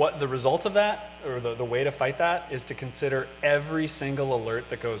what the result of that, or the way to fight that, is to consider every single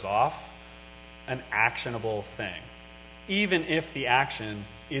alert that goes off an actionable thing, even if the action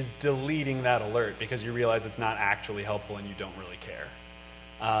is deleting that alert because you realize it's not actually helpful and you don't really care.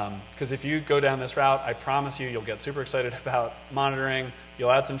 Because if you go down this route, I promise you'll get super excited about monitoring. You'll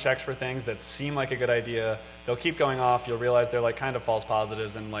add some checks for things that seem like a good idea. They'll keep going off. You'll realize they're like kind of false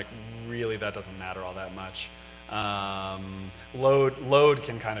positives, and like really that doesn't matter all that much. Load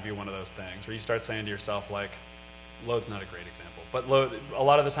can kind of be one of those things where you start saying to yourself, like, load's not a great example, but load, a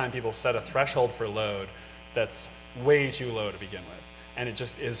lot of the time people set a threshold for load that's way too low to begin with, and it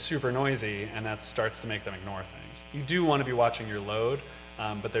just is super noisy, and that starts to make them ignore things. You do want to be watching your load.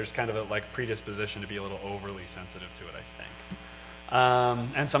 But there's kind of a predisposition to be a little overly sensitive to it, I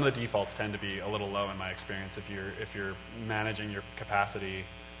think. And some of the defaults tend to be a little low in my experience if you're managing your capacity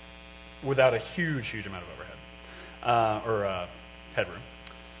without a huge amount of overhead headroom.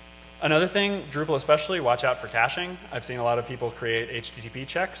 Another thing, Drupal especially, watch out for caching. I've seen a lot of people create HTTP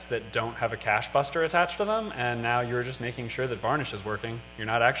checks that don't have a cache buster attached to them, and now you're just making sure that Varnish is working. You're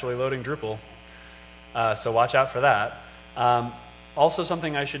not actually loading Drupal. So watch out for that. Also,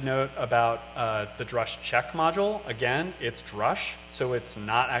 something I should note about the drush check module, again, it's drush, so it's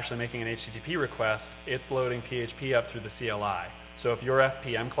not actually making an HTTP request, it's loading PHP up through the CLI. So if your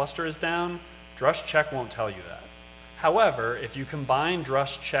FPM cluster is down, drush check won't tell you that. However, if you combine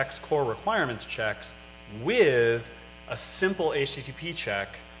Drush checks core requirements checks with a simple HTTP check,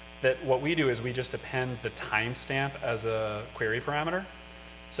 that what we do is we just append the timestamp as a query parameter.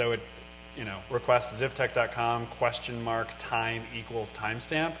 So it, request zivtech.com $time equals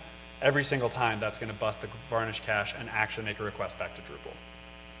timestamp. Every single time that's going to bust the varnish cache and actually make a request back to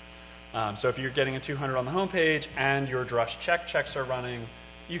Drupal. So if you're getting a 200 on the homepage and your Drush checks are running,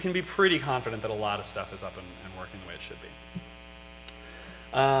 you can be pretty confident that a lot of stuff is up and working the way it should be.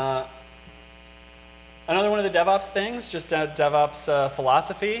 Another one of the DevOps things, just DevOps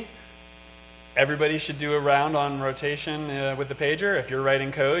philosophy. Everybody should do a round on rotation with the pager. If you're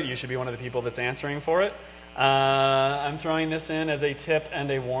writing code, you should be one of the people that's answering for it. I'm throwing this in as a tip and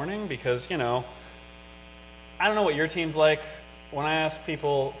a warning because, I don't know what your team's like. When I ask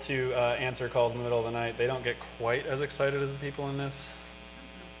people to answer calls in the middle of the night, they don't get quite as excited as the people in this.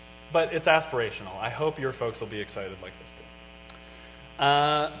 But it's aspirational. I hope your folks will be excited like this too.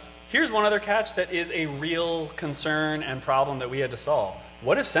 Here's one other catch that is a real concern and problem that we had to solve.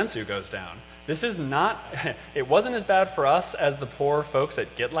 What if Sensu goes down? This is not, it wasn't as bad for us as the poor folks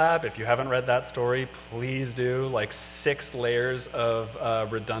at GitLab. If you haven't read that story, please do. Like 6 layers of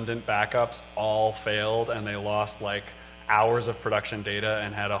redundant backups all failed and they lost like hours of production data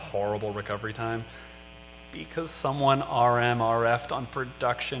and had a horrible recovery time because someone RF'd on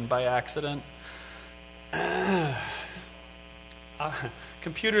production by accident.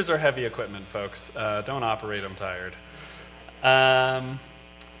 Computers are heavy equipment, folks. Don't operate them tired.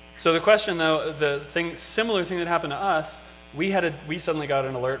 So the question, though, similar thing that happened to us, we suddenly got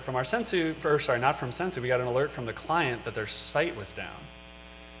an alert from our Sensu, not from Sensu, we got an alert from the client that their site was down.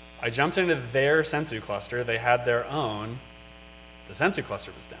 I jumped into their Sensu cluster. They had their own. The Sensu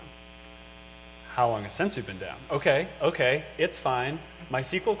cluster was down. How long has Sensu been down? Okay, it's fine.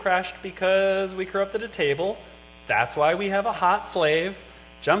 MySQL crashed because we corrupted a table. That's why we have a hot slave.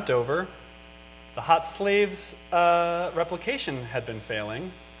 Jumped over. The hot slave's replication had been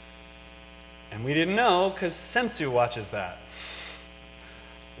failing. And we didn't know because Sensu watches that.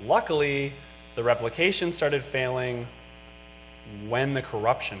 Luckily, the replication started failing when the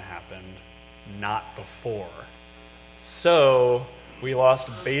corruption happened, not before. So we lost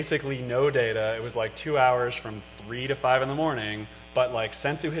basically no data. It was like 2 hours from 3 to 5 in the morning, but like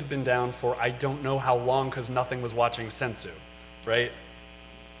Sensu had been down for I don't know how long because nothing was watching Sensu, right?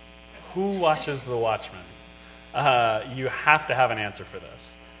 Who watches the Watchman? You have to have an answer for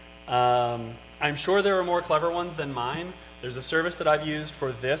this. I'm sure there are more clever ones than mine. There's a service that I've used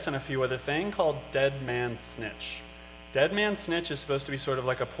for this and a few other things called Dead Man Snitch. Dead Man Snitch is supposed to be sort of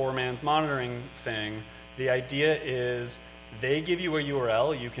like a poor man's monitoring thing. The idea is they give you a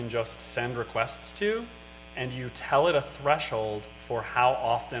URL you can just send requests to, and you tell it a threshold for how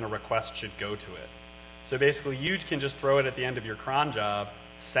often a request should go to it. So basically, you can just throw it at the end of your cron job,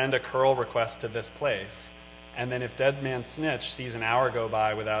 send a curl request to this place, and then if Dead Man Snitch sees an hour go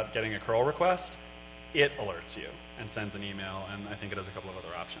by without getting a curl request, it alerts you and sends an email, and I think it has a couple of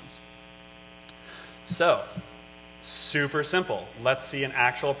other options. So, super simple. Let's see an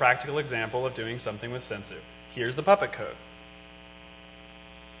actual practical example of doing something with Sensu. Here's the Puppet code.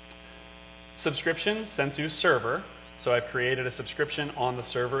 Subscription, Sensu server. So I've created a subscription on the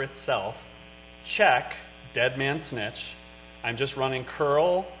server itself. Check, Dead Man Snitch. I'm just running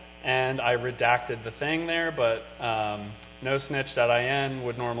curl, and I redacted the thing there, but no snitch.in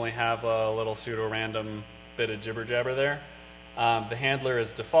would normally have a little pseudo-random bit of jibber-jabber there. The handler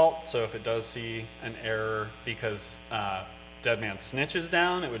is default, so if it does see an error because Dead Man Snitch is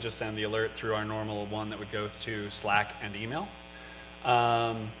down, it would just send the alert through our normal one that would go to Slack and email.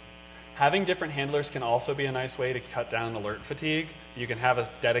 Having different handlers can also be a nice way to cut down alert fatigue. You can have a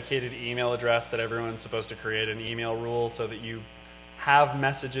dedicated email address that everyone's supposed to create an email rule so that you have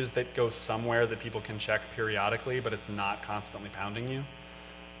messages that go somewhere that people can check periodically, but it's not constantly pounding you.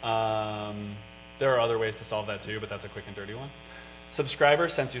 There are other ways to solve that too, but that's a quick and dirty one. Subscriber,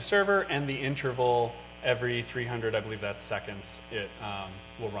 Sensu server, and the interval every 300, I believe that's seconds, it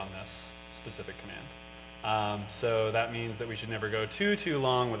will run this specific command. So that means that we should never go too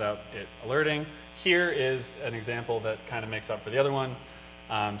long without it alerting. Here is an example that kind of makes up for the other one.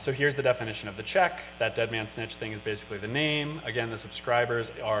 So here's the definition of the check. That Dead Man Snitch thing is basically the name. Again, the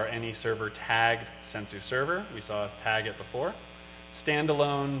subscribers are any server tagged Sensu server. We saw us tag it before.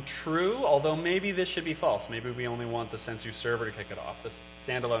 Standalone true, although maybe this should be false. Maybe we only want the Sensu server to kick it off. This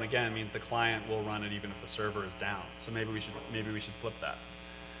standalone, again, means the client will run it even if the server is down. So maybe we should flip that.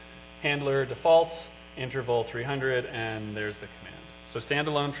 Handler default, interval 300, and there's the command. So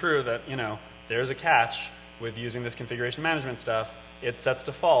standalone true, that, there's a catch with using this configuration management stuff. It sets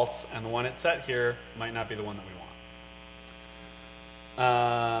defaults, and the one it set here might not be the one that we want.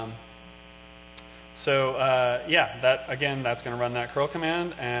 Yeah, that again, that's going to run that curl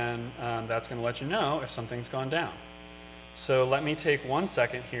command, and that's going to let you know if something's gone down. So let me take 1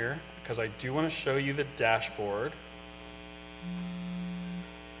 second here, because I do want to show you the dashboard.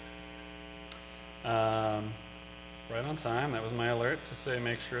 Right on time. That was my alert to say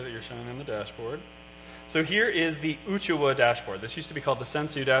make sure that you're showing in the dashboard. So here is the Uchiwa dashboard. This used to be called the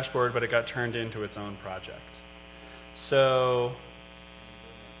Sensu dashboard, but it got turned into its own project. So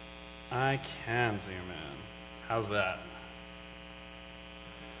I can zoom in. How's that?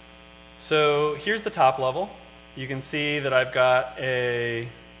 So here's the top level. You can see that I've got a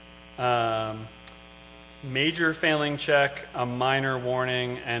major failing check, a minor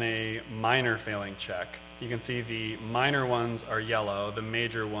warning, and a minor failing check. You can see the minor ones are yellow, the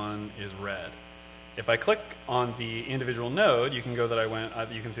major one is red. If I click on the individual node, you can go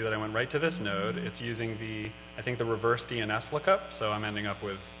that you can see that I went right to this node. It's using I think the reverse DNS lookup, so I'm ending up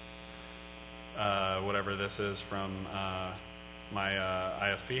with whatever this is from my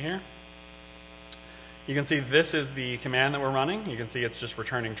ISP here. You can see this is the command that we're running. You can see it's just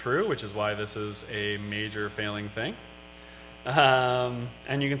returning true, which is why this is a major failing thing.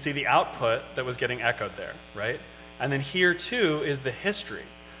 And you can see the output that was getting echoed there, right? And then here too is the history.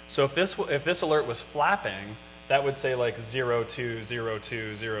 So if this alert was flapping, that would say like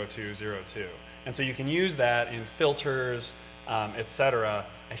 02020202. And so you can use that in filters, etc.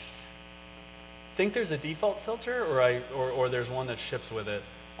 I think there's a default filter, or there's one that ships with it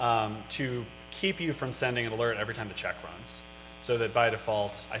to keep you from sending an alert every time the check runs. So that by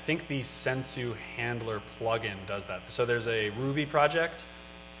default, I think the Sensu handler plugin does that. So there's a Ruby project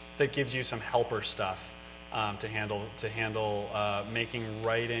that gives you some helper stuff to handle making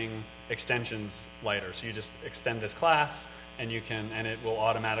writing extensions lighter. So you just extend this class, and it will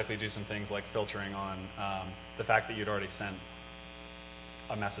automatically do some things like filtering on the fact that you'd already sent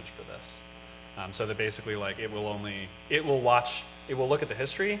a message for this. So that basically, like, it will look at the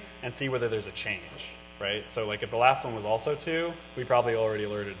history and see whether there's a change, right? So like if the last one was also 2, we probably already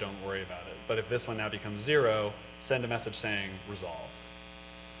alerted, don't worry about it. But if this one now becomes 0, send a message saying resolved.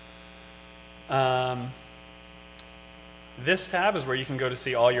 This tab is where you can go to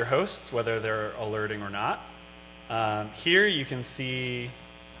see all your hosts, whether they're alerting or not. Here you can see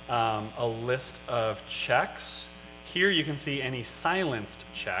a list of checks. Here you can see any silenced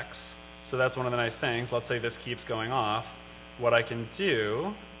checks. So that's one of the nice things. Let's say this keeps going off. What I can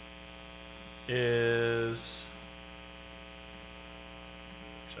do is,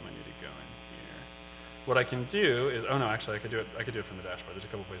 actually I might need to go in here. What I can do is, oh no, actually I could do it from the dashboard. There's a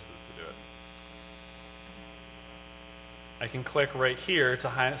couple places to do it. I can click right here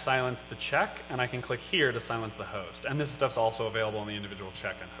to silence the check, and I can click here to silence the host. And this stuff's also available on the individual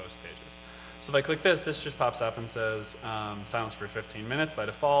check and host pages. So if I click this just pops up and says silence for 15 minutes by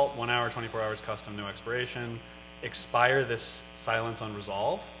default, 1 hour, 24 hours custom, no expiration. Expire this silence on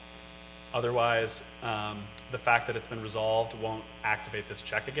resolve. Otherwise, the fact that it's been resolved won't activate this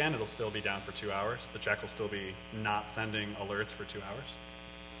check again. It'll still be down for 2 hours. The check will still be not sending alerts for 2 hours.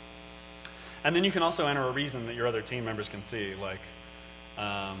 And then you can also enter a reason that your other team members can see, like,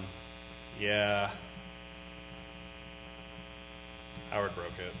 yeah, Howard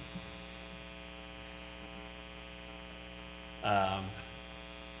broke it.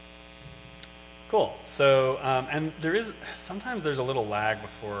 Cool. So, and sometimes there's a little lag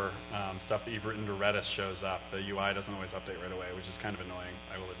before stuff that you've written to Redis shows up. The UI doesn't always update right away, which is kind of annoying,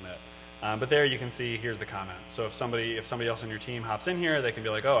 I will admit. But there you can see, here's the comment. So if somebody else on your team hops in here, they can be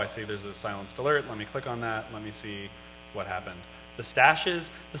like, oh, I see there's a silenced alert. Let me click on that. Let me see what happened. The stashes,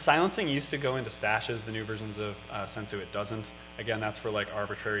 the silencing used to go into stashes. The new versions of Sensu, it doesn't. Again, that's for like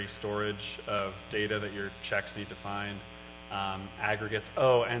arbitrary storage of data that your checks need to find. Aggregates.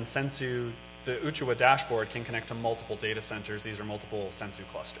 Oh, and Sensu, the Uchiwa dashboard can connect to multiple data centers. These are multiple Sensu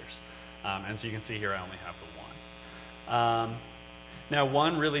clusters. And so you can see here I only have the one. Now,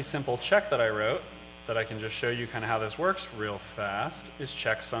 one really simple check that I wrote that I can just show you kind of how this works real fast is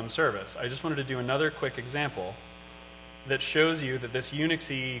check some service. I just wanted to do another quick example that shows you that this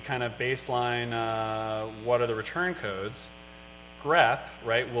Unixy kind of baseline, what are the return codes, grep,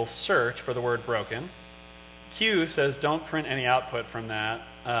 right, will search for the word broken. Q says don't print any output from that,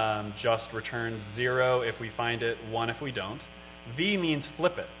 just return 0 if we find it, 1 if we don't. V means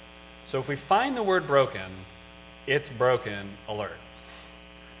flip it. So if we find the word broken, it's broken, alert.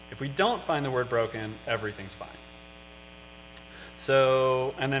 If we don't find the word broken, everything's fine.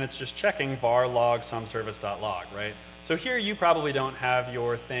 So, and then it's just checking var log someservice.log, right? So here you probably don't have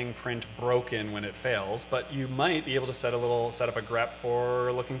your thing print broken when it fails, but you might be able to set up a grep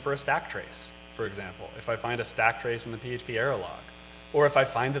for looking for a stack trace, for example. If I find a stack trace in the PHP error log, Or if I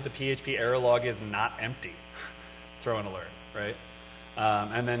find that the PHP error log is not empty, throw an alert, right?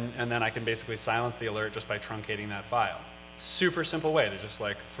 And then I can basically silence the alert just by truncating that file. Super simple way to just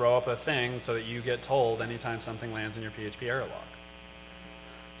like throw up a thing so that you get told anytime something lands in your PHP error log.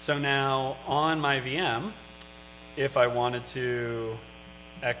 So now on my VM, if I wanted to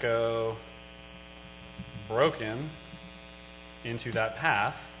echo broken into that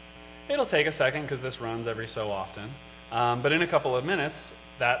path, it'll take a second because this runs every so often. But in a couple of minutes,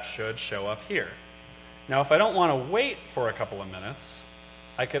 that should show up here. Now, if I don't want to wait for a couple of minutes,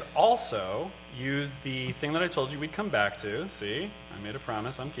 I could also use the thing that I told you we'd come back to. See, I made a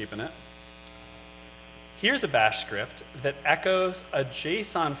promise, I'm keeping it. Here's a bash script that echoes a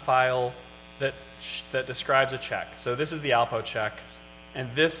JSON file that describes a check. So this is the Alpo check, and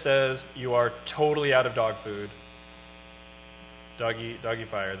this says you are totally out of dog food. Doggy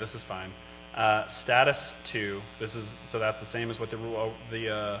fire, this is fine. Status 2, so that's the same as what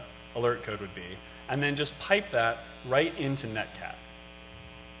the alert code would be. And then just pipe that right into netcat.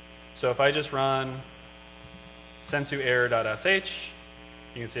 So if I just run sensu error.sh,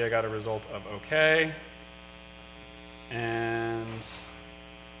 you can see I got a result of OK. And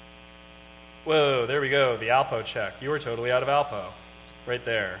whoa, there we go, the Alpo check. You were totally out of Alpo, right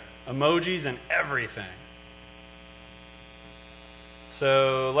there. Emojis and everything.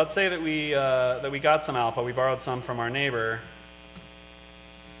 So let's say that we got some Alpo, we borrowed some from our neighbor.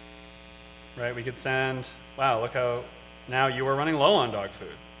 Right, we could send, wow, look how, now you are running low on dog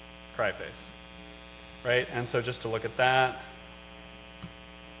food, cry face. Right, and so just to look at that,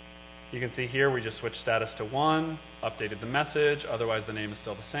 you can see here we just switched status to 1, updated the message, otherwise the name is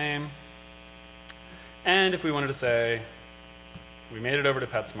still the same. And if we wanted to say, we made it over to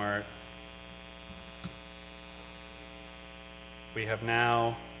PetSmart, we have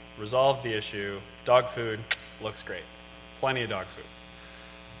now resolved the issue, dog food looks great, plenty of dog food.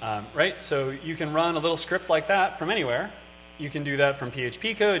 Right, so you can run a little script like that from anywhere. You can do that from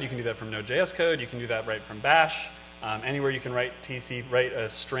PHP code, you can do that from Node.js code, you can do that right from Bash. Anywhere you can write a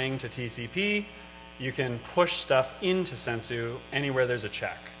string to TCP, you can push stuff into Sensu anywhere there's a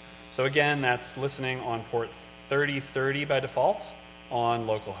check. So again, that's listening on port 3030 by default on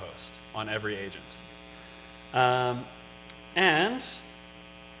localhost on every agent. And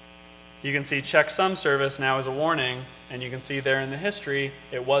you can see checksum service now as a warning, and you can see there in the history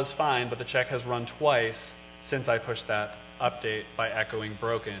it was fine, but the check has run twice since I pushed that update by echoing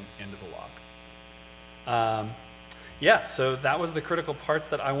broken into the log. Yeah, so that was the critical parts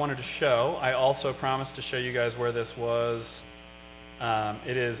that I wanted to show. I also promised to show you guys where this was.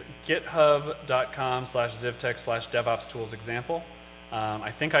 It is github.com/zivtech/DevOps example.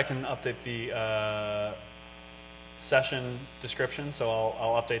 I think I can update the session description, so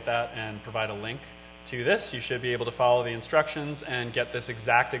I'll update that and provide a link to this. You should be able to follow the instructions and get this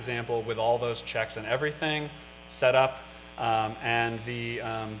exact example with all those checks and everything set up, and the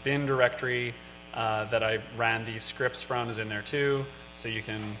bin directory that I ran these scripts from is in there too, so you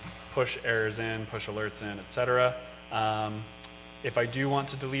can push errors in, push alerts in, etc. If I do want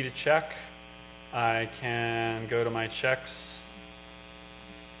to delete a check, I can go to my checks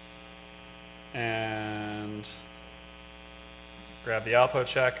and grab the Alpo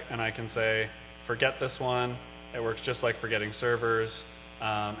check, and I can say, forget this one. It works just like forgetting servers,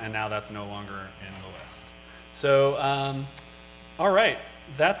 and now that's no longer in the list. So, all right,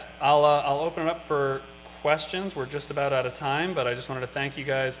 I'll open it up for questions. We're just about out of time, but I just wanted to thank you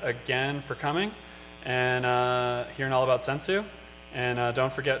guys again for coming and hearing all about Sensu. And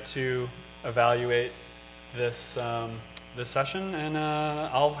don't forget to evaluate this this session, and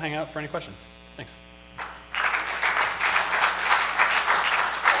I'll hang out for any questions. Thanks.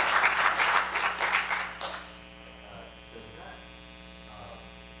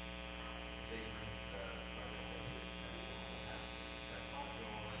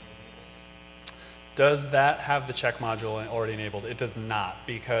 Does that have the check module already enabled? It does not,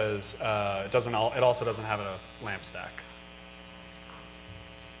 because it also doesn't have a lamp stack.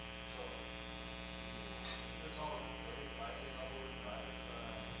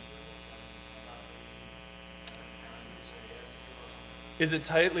 Is it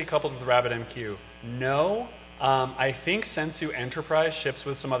tightly coupled with RabbitMQ? No. I think Sensu Enterprise ships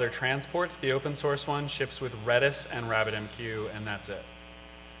with some other transports. The open source one ships with Redis and RabbitMQ, and that's it.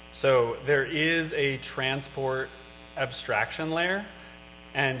 So there is a transport abstraction layer,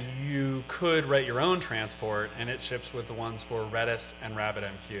 and you could write your own transport, and it ships with the ones for Redis and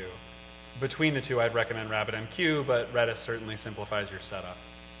RabbitMQ. Between the two, I'd recommend RabbitMQ, but Redis certainly simplifies your setup.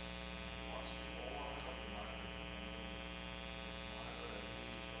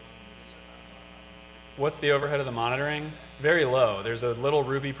 what's the overhead of the monitoring? Very low. There's a little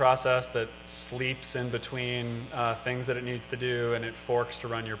Ruby process that sleeps in between things that it needs to do, and it forks to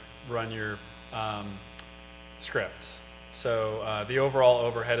run your script. So the overall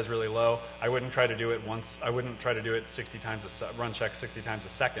overhead is really low. I wouldn't try to do it once. I wouldn't try to do it 60 times run check 60 times a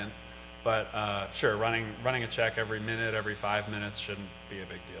second. But sure, running a check every minute, every 5 minutes shouldn't be a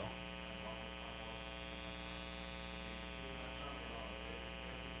big deal.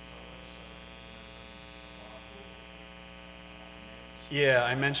 Yeah,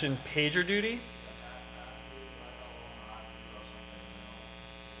 I mentioned PagerDuty.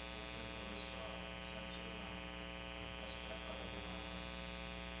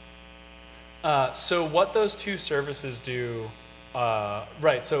 So what those two services do,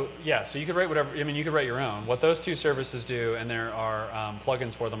 right, so yeah, so you could write whatever, I mean, you could write your own. What those two services do, and there are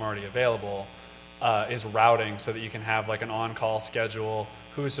plugins for them already available, is routing so that you can have like an on-call schedule.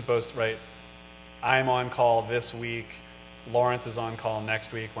 Who's supposed to, right, I'm on call this week, Lawrence is on call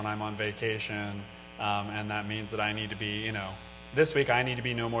next week when I'm on vacation, and that means that I need to be, you know, this week I need to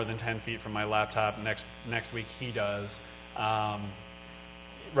be no more than 10 feet from my laptop, next week he does.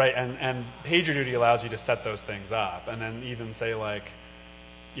 Right, and PagerDuty allows you to set those things up, and then even say like,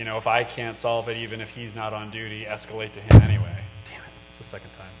 you know, if I can't solve it, even if he's not on duty, escalate to him anyway. Damn it, it's the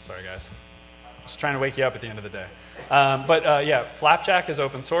second time. Sorry, guys. Just trying to wake you up at the end of the day. Yeah, Flapjack is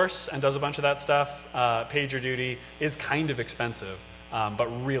open source and does a bunch of that stuff. PagerDuty is kind of expensive, but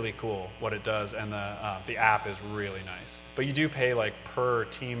really cool what it does, and the app is really nice. But you do pay like per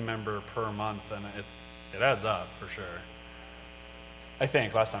team member per month, and it adds up for sure. I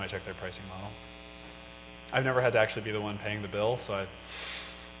think, last time I checked their pricing model. I've never had to actually be the one paying the bill, so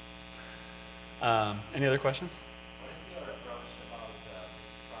any other questions? What is your approach about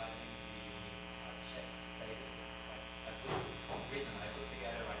describing the check statuses? Like, for reason I put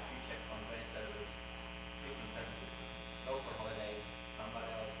together like few checks on base servers, frequent services, go for holiday,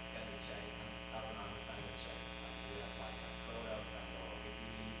 somebody else get the check and doesn't understand the check. Like, do you have like a code of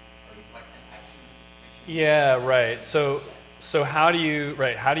or like an action? Yeah, right. So how do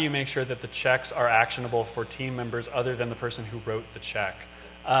you make sure that the checks are actionable for team members other than the person who wrote the check?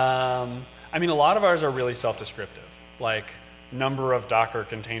 I mean, a lot of ours are really self-descriptive, like number of Docker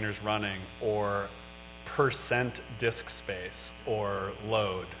containers running, or percent disk space, or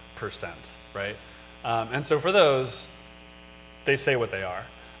load percent, right? And so for those, they say what they are.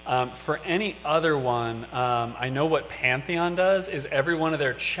 For any other one, I know what Pantheon does is every one of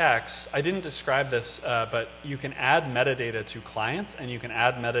their checks, I didn't describe this, but you can add metadata to clients and you can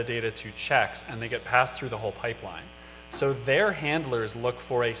add metadata to checks, and they get passed through the whole pipeline. So their handlers look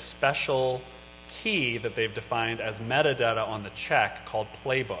for a special key that they've defined as metadata on the check called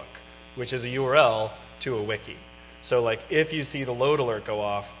playbook, which is a URL to a wiki. So like if you see the load alert go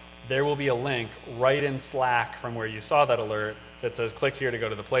off, there will be a link right in Slack from where you saw that alert that says click here to go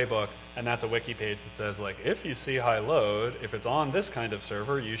to the playbook, and that's a wiki page that says like, if you see high load, if it's on this kind of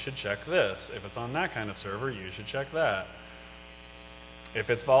server, you should check this. If it's on that kind of server, you should check that. If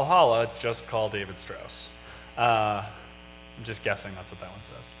it's Valhalla, just call David Strauss. I'm just guessing that's what that one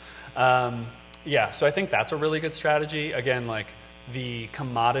says. Yeah, so I think that's a really good strategy. Again, like the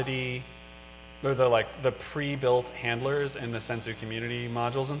commodity, or the pre-built handlers in the Sensu community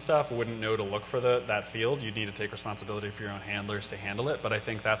modules and stuff wouldn't know to look for that field. You'd need to take responsibility for your own handlers to handle it, but I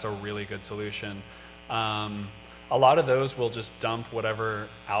think that's a really good solution. A lot of those will just dump whatever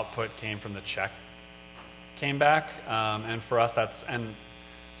output came from the check came back, and for us and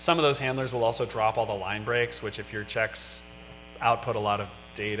some of those handlers will also drop all the line breaks, which if your checks output a lot of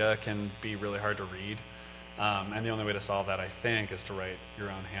data can be really hard to read. And the only way to solve that, I think, is to write your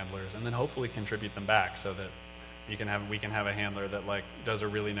own handlers and then hopefully contribute them back so that we can have a handler that like does a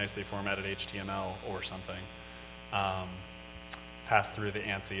really nicely formatted HTML or something, pass through the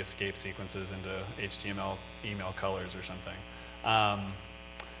ANSI escape sequences into HTML email colors or something.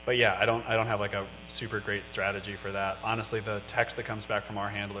 But yeah, I don't have like a super great strategy for that. Honestly, the text that comes back from our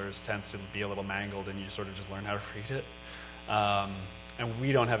handlers tends to be a little mangled, and you sort of just learn how to read it. And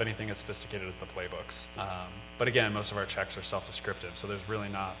we don't have anything as sophisticated as the playbooks. But again, most of our checks are self-descriptive, so there's really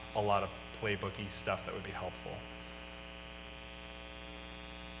not a lot of playbooky stuff that would be helpful.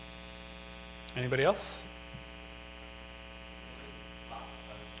 Anybody else?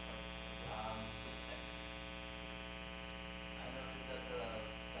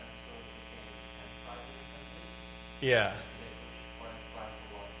 Yeah.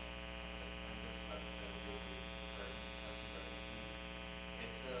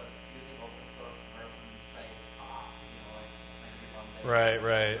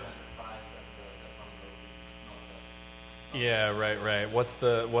 Right. Yeah, right. What's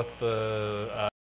the